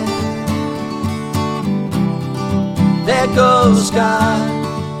black. There goes God.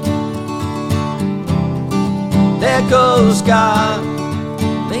 There goes God.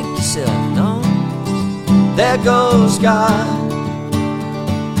 Make yourself known. There goes God.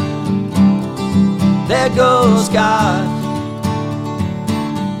 There goes God.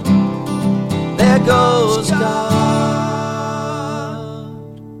 There goes God.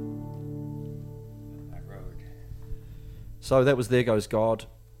 So that was There Goes God.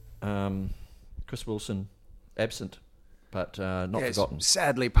 Chris Wilson, absent, but not Yes, forgotten.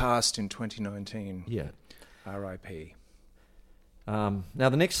 sadly passed in 2019. Yeah. R.I.P. Now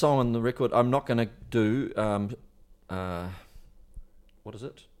the next song on the record, I'm not going to do. What is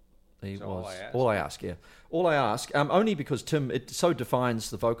it? So All I Ask. All I Ask. Yeah, All I Ask. Only because Tim, it so defines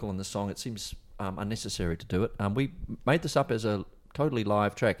the vocal in this song. It seems unnecessary to do it. We made this up as a totally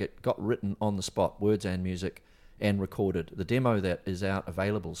live track. It got written on the spot, words and music, and recorded. The demo that is out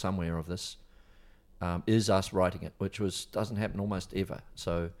available somewhere of this is us writing it, which doesn't happen almost ever.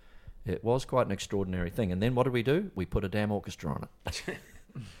 So it was quite an extraordinary thing. And then what did we do? We put a damn orchestra on it.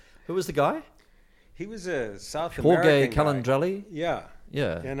 Who was the guy? He was a South Jorge American guy. Calandrelli? Yeah.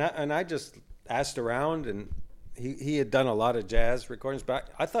 Yeah. And I just asked around, and he had done a lot of jazz recordings, but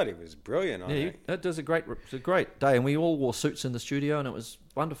I thought he was brilliant on Yeah, it. that does a great day, and we all wore suits in the studio, and it was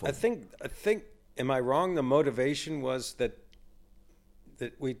wonderful. I think. Am I wrong? The motivation was that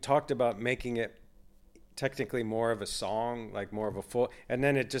we talked about making it technically more of a song, like more of a full, and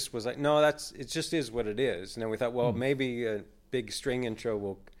then it just was like, no, it just is what it is. And then we thought, well, maybe a big string intro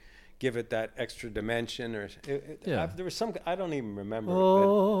will give it that extra dimension, or there was some, I don't even remember.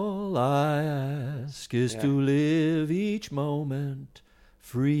 All I ask is to live each moment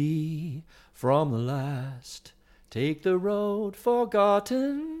free from the last. Take the road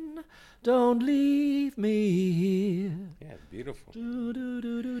forgotten. Don't leave me here. Yeah, beautiful.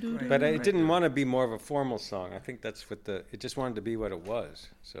 Do. But I didn't want to be more of a formal song. I think that's what it just wanted to be what it was.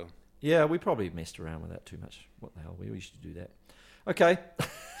 So Yeah, we probably messed around with that too much. What the hell? We used to do that. Okay.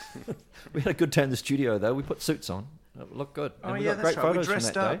 We had a good time in the studio, though. We put suits on. It looked good. Oh, And we yeah, got that's great right. We photos from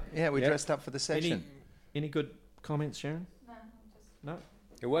dressed that up. day. Yeah, we dressed up for the session. Any good comments, Sharon? No?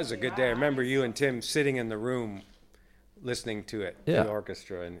 it was a good day. I remember you and Tim sitting in the room listening to it, Yeah. the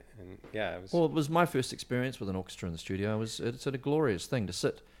orchestra, and yeah, it was. Well, it was my first experience with an orchestra in the studio. It's a glorious thing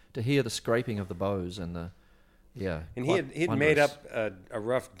to hear the scraping of the bows and the, And quite he'd made wondrous. up a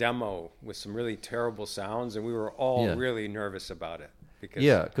rough demo with some really terrible sounds, and we were all Yeah. really nervous about it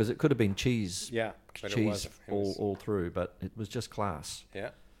because it could have been cheese, but it cheese wasn't. It was- all through, but it was just class.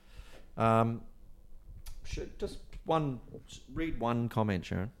 yeah. Just read one comment,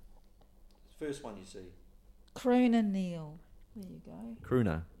 Sharon. First one you see. Crooner Neil. There you go.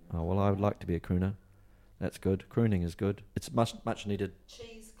 Crooner. Oh well, I would like to be a crooner. That's good. Crooning is good. It's much needed.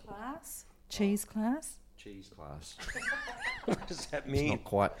 Cheese class. Cheese class. Cheese class. What does that It's mean? not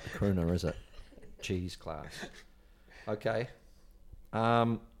quite a crooner, is it? Cheese class. Okay.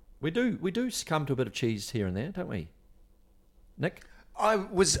 We do succumb to a bit of cheese here and there, don't we, Nick? I've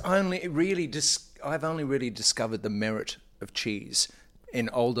only really discovered the merit of cheese in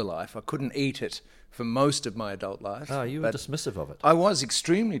older life. I couldn't eat it for most of my adult life. Oh, you were but dismissive of it. I was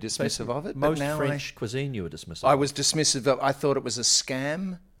extremely dismissive of it. Most but now French cuisine you were dismissive I of. was dismissive of. I thought it was a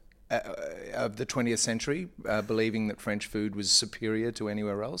scam of the 20th century, believing that French food was superior to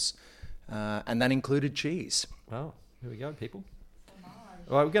anywhere else, and that included cheese. Oh, here we go, people.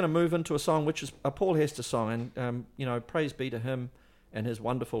 All right, we're going to move into a song which is a Paul Hester song, and praise be to him and his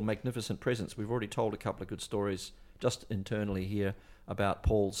wonderful, magnificent presence. We've already told a couple of good stories just internally here about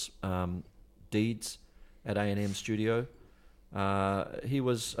Paul's deeds at A&M Studio. He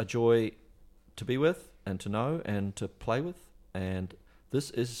was a joy to be with and to know and to play with, and this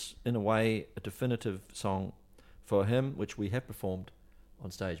is, in a way, a definitive song for him, which we have performed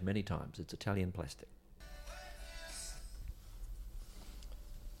on stage many times. It's Italian Plastic.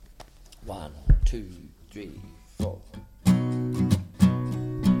 1, 2, 3, 4.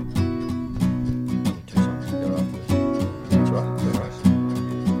 Two songs to go after this. That's right. That's right.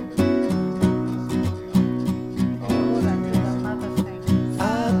 More than the mother thing. I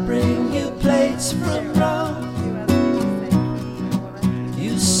bring you plates from Rome.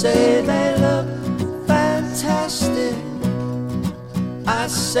 You say they look fantastic. I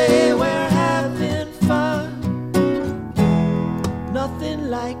say we're having fun. Nothing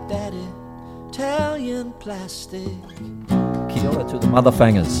like that Italian plastic. Kia ora to the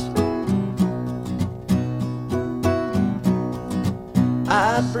Motherfangers.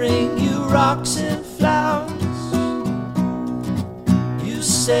 I bring you rocks and flowers. You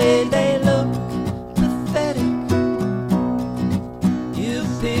say they look pathetic. You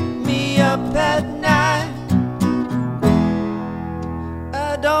pick me up at night.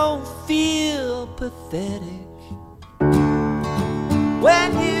 I don't feel pathetic.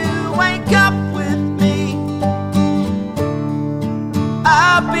 When you wake up with me,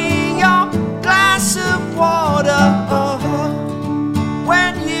 I'll be your glass of water.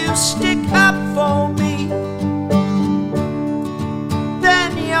 When you stick up for me,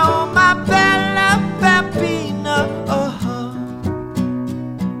 then you're my bella bambina.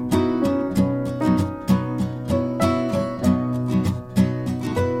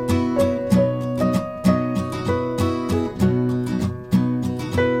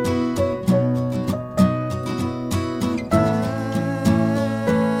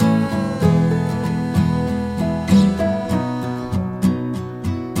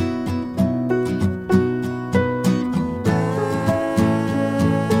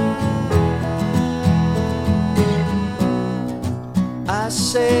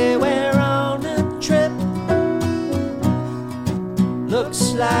 Say we're on a trip.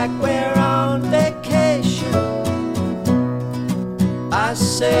 Looks like we're on vacation. I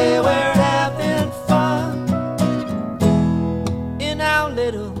say we're having fun in our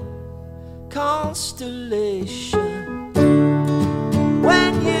little constellation.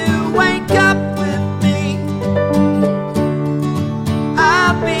 When you wake up with me,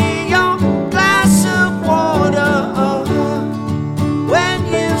 I'll be your glass of water. When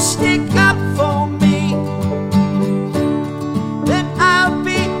you stick up for me, then I'll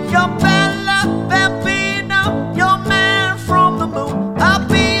be your bella bambino, your man from the moon. I'll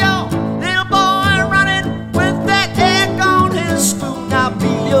be your little boy running with that egg on his spoon. I'll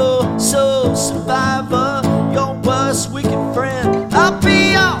be your soul survivor, your worst wicked friend. I'll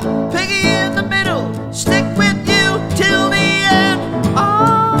be your piggy in the middle, stick with you till the end.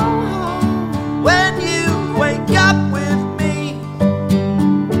 Oh, when you wake up with me,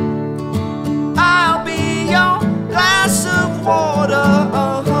 I'll be your glass of water.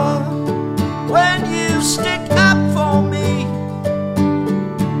 When you stick up for me,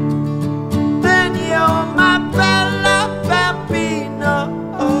 then you're my bella bambina.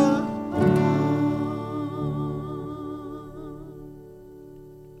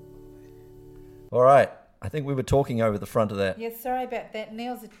 All right. I think we were talking over the front of that. Yeah, sorry about that.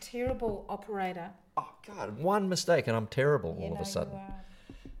 Neil's a terrible operator. Oh, God. One mistake and I'm terrible You all of know a sudden. you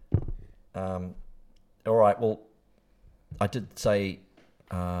are. All right. Well, I did say,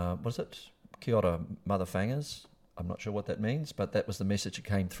 was it Kia ora Motherfangers? I'm not sure what that means, but that was the message that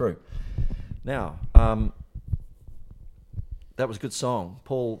came through. Now, that was a good song.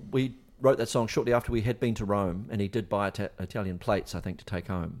 Paul, we wrote that song shortly after we had been to Rome, and he did buy Italian plates, I think, to take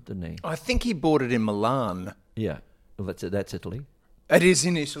home, didn't he? I think he bought it in Milan. Yeah. Well, that's Italy. It is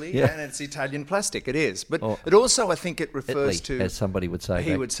in Italy, Yeah. and it's Italian plastic. It is, but Oh. it also, I think, it refers Italy, to. as somebody would say.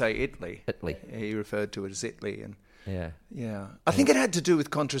 He back- would say Italy. Italy. He referred to it as Italy, and Yeah. yeah, I think it had to do with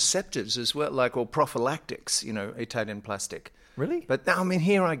contraceptives as well, like or prophylactics. Italian plastic. Really? But I mean,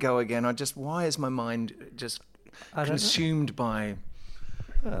 here I go again. Why is my mind just I don't know. consumed by?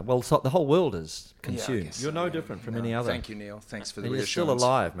 Well, so the whole world is Yeah, I consumed. guess You're so, no yeah. different from No, any other. Thank you, Neil. Thanks for the And you're still reassurance.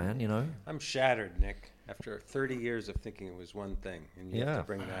 alive, man. I'm shattered, Nick. After 30 years of thinking it was one thing, and you have Yeah. to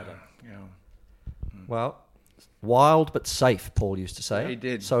bring that up. Yeah. Well, wild but safe, Paul used to say. He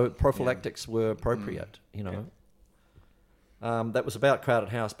did. So prophylactics were appropriate, That was about Crowded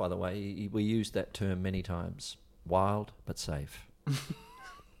House, by the way. We used that term many times. Wild but safe.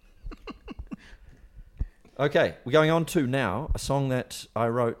 Okay, we're going on to now a song that I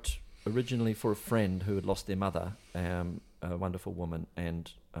wrote originally for a friend who had lost their mother, a wonderful woman,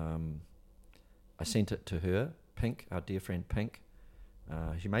 and I sent it to her, Pink, our dear friend Pink.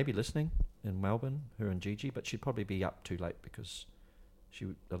 She may be listening in Melbourne, her and Gigi, but she'd probably be up too late because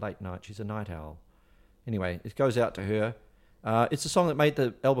the late night, she's a night owl. Anyway, it goes out to her. It's a song that made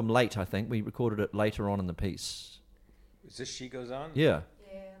the album late, I think. We recorded it later on in the piece. Is this She Goes On? Yeah.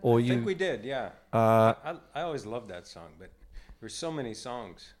 Or I think we did, yeah. Uh, I always loved that song, but there's so many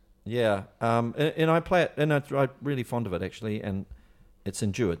songs. Yeah, and I play it, and I'm really fond of it, actually, and it's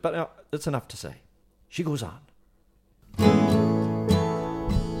endured. But it's enough to say. She Goes On.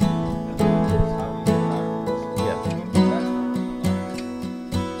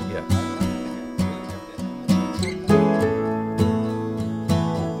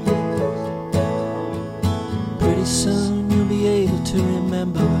 Pretty soon you'll be able to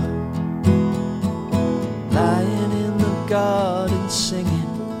remember her, lying in the garden singing,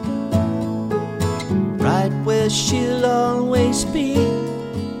 right where she'll always be.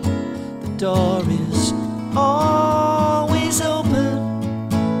 The door is always open.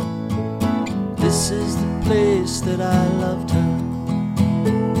 This is the place that I loved her,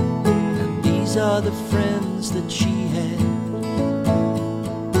 and these are the friends that she had.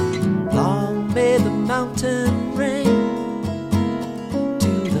 Long may the mountain ring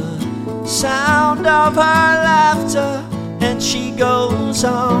to the sound of her laughter, and she goes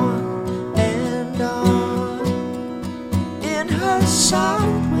on and on. In her soft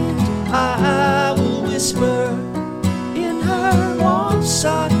wind I will whisper, in her warm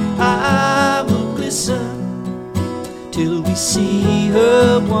sun I will glisten, till we see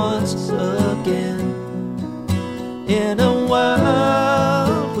her once again, in a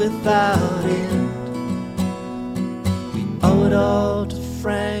world without end. We owe it all to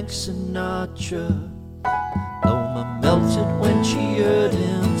Frank Sinatra. Loma melted when she heard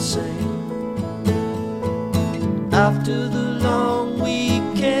him sing. After the long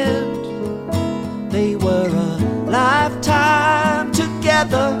weekend, they were a lifetime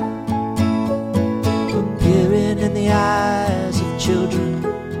together, appearing in the eyes of children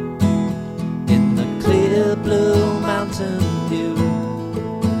in the clear blue mountain view.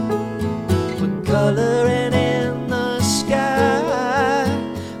 We're coloring in the sky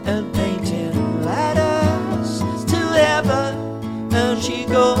and painting ladders to heaven, and she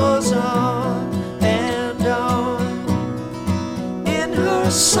goes on and on. In her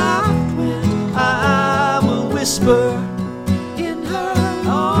soft wind I will whisper, in her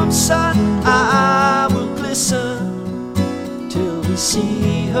warm sun I will glisten, till we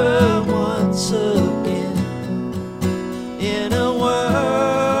see her once again, in a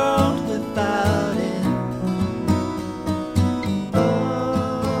world without end.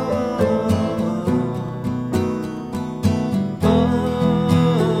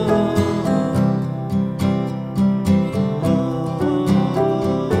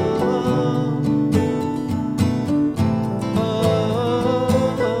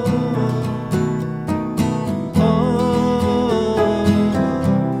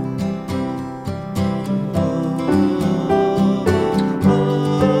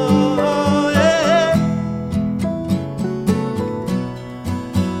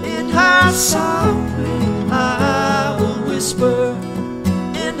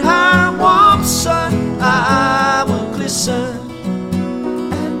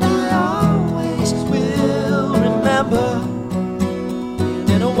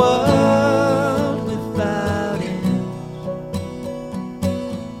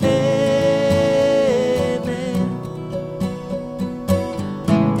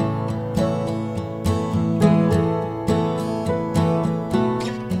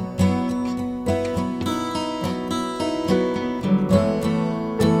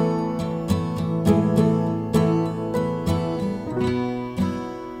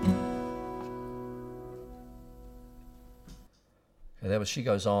 that was She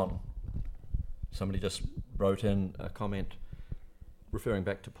Goes On. Somebody just wrote in a comment referring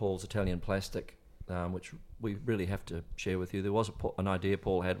back to Paul's Italian Plastic, which we really have to share with you. There was an idea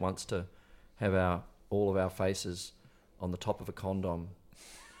Paul had once to have all of our faces on the top of a condom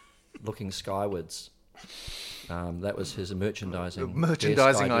looking skywards. That was his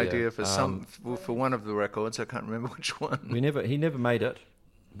merchandising idea for one of the records. I can't remember which one. He never made it.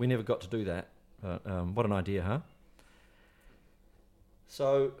 We never got to do that. What an idea, huh?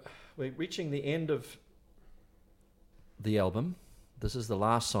 So we're reaching the end of the album. This is the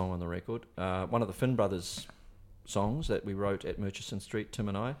last song on the record. One of the Finn Brothers songs that we wrote at Murchison Street, Tim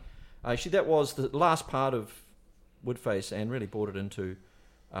and I. Actually, that was the last part of Woodface, and really brought it into,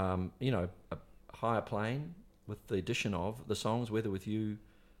 a higher plane with the addition of the songs, Weather With You,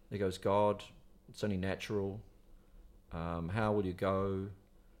 There Goes God, It's Only Natural, How Will You Go?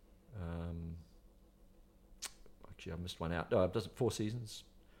 Actually, I missed one out. Four Seasons.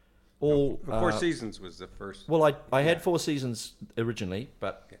 Four Seasons was the first. Well, I had Four Seasons originally,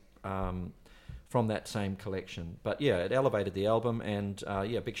 but from that same collection. But yeah, it elevated the album, and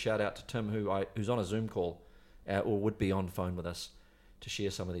big shout out to Tim, who's on a Zoom call, or would be on phone with us to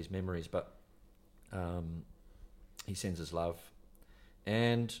share some of these memories. But he sends his love,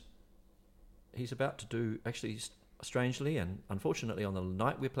 and he's about to do, actually, strangely and unfortunately, on the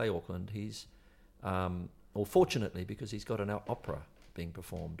night we play Auckland, he's, or fortunately, because he's got an opera being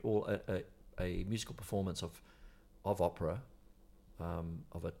performed, or a musical performance of opera,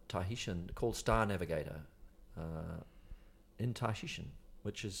 of a Tahitian called Star Navigator in Tahitian,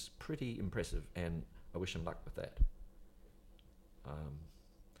 which is pretty impressive, and I wish him luck with that.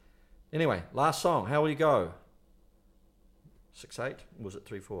 Anyway, last song, How Will You Go? 6/8? Or was it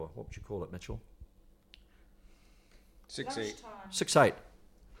 3/4? What would you call it, Mitchell? 6/8. 6/8.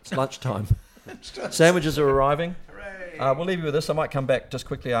 It's lunchtime. Sandwiches are arriving. We'll leave you with this. I might come back just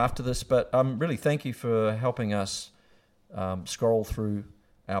quickly after this, but really thank you for helping us scroll through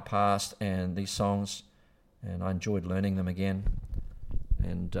our past and these songs, and I enjoyed learning them again.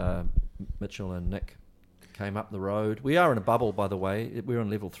 And Mitchell and Nick came up the road. We are in a bubble, by the way. We're on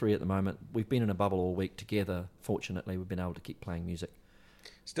level 3 at the moment. We've been in a bubble all week together. Fortunately, we've been able to keep playing music.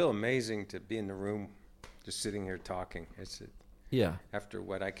 Still amazing to be in the room, just sitting here talking. Yeah. After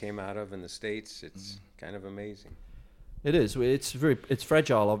what I came out of in the States, it's kind of amazing. It is. It's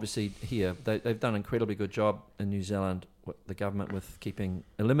fragile, obviously, here. They've done an incredibly good job in New Zealand, the government, with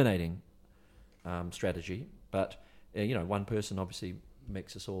eliminating strategy. But, one person obviously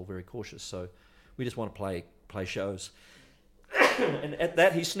makes us all very cautious. So we just want to play shows. And at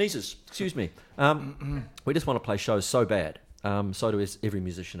that, he sneezes. Excuse me. We just want to play shows so bad. So does every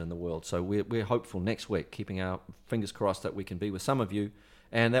musician in the world. So we're hopeful next week, keeping our fingers crossed that we can be with some of you,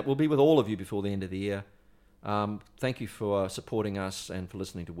 and that we'll be with all of you before the end of the year. Thank you for supporting us, and for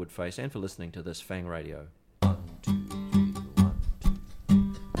listening to Woodface, and for listening to this Fang Radio. 1, 2, 3, 1, 2.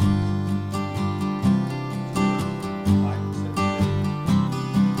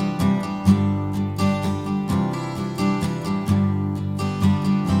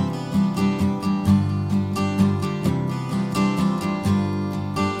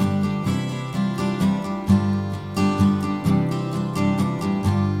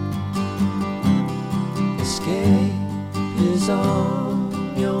 Escape is on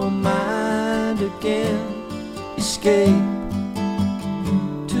your mind again. Escape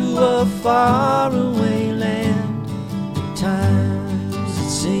to a faraway land. At times it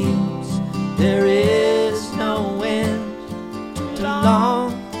seems there is no end to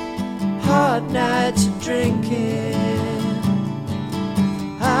long, hard nights of drinking.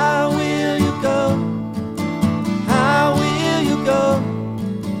 How will you go? How will you go?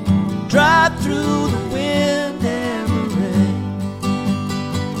 Drive through the wind and the rain.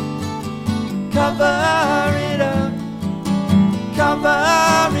 Cover it up,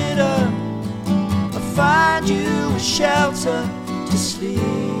 cover it up. I'll find you a shelter to sleep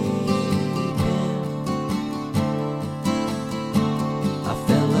in. I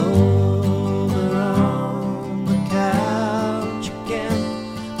fell over on the couch again,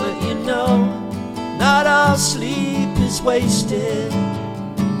 but not all sleep is wasted.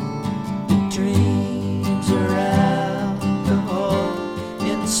 Dreams are alcohol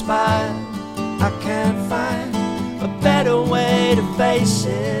inspired. I can't find a better way to face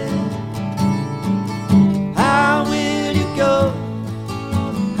it. How will you go?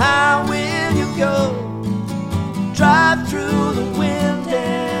 How will you go? Drive through the wind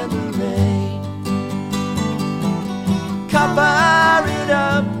and the rain. Cover it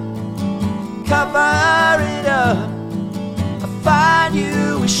up, cover it up. I'll find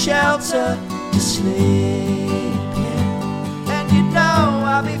you a shelter to sleep in. And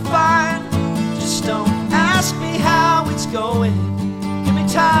I'll be fine. Just don't ask me how it's going. Give me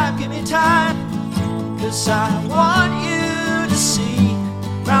time, 'cause I want you to see.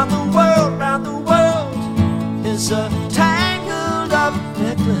 Round the world is a tangled up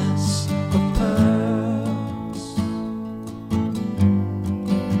necklace of pearls.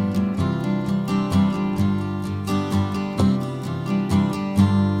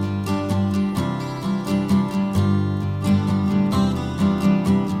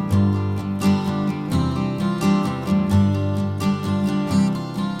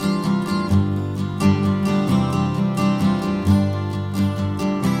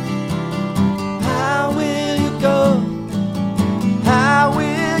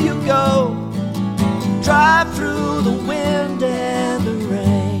 Drive through the wind and the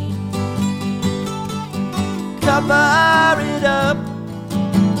rain. Cover it up.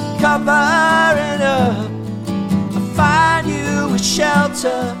 I'll find you a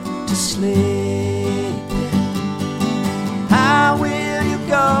shelter to sleep in. How will you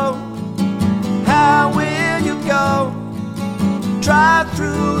go? Drive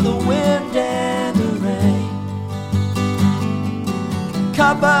through the wind and the rain.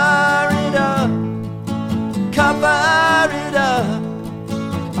 Cover it up.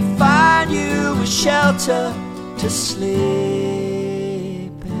 I'll find you a shelter to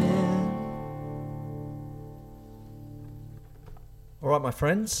sleep in. All right, my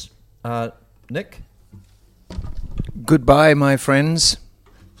friends. Nick? Goodbye, my friends.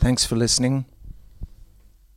 Thanks for listening.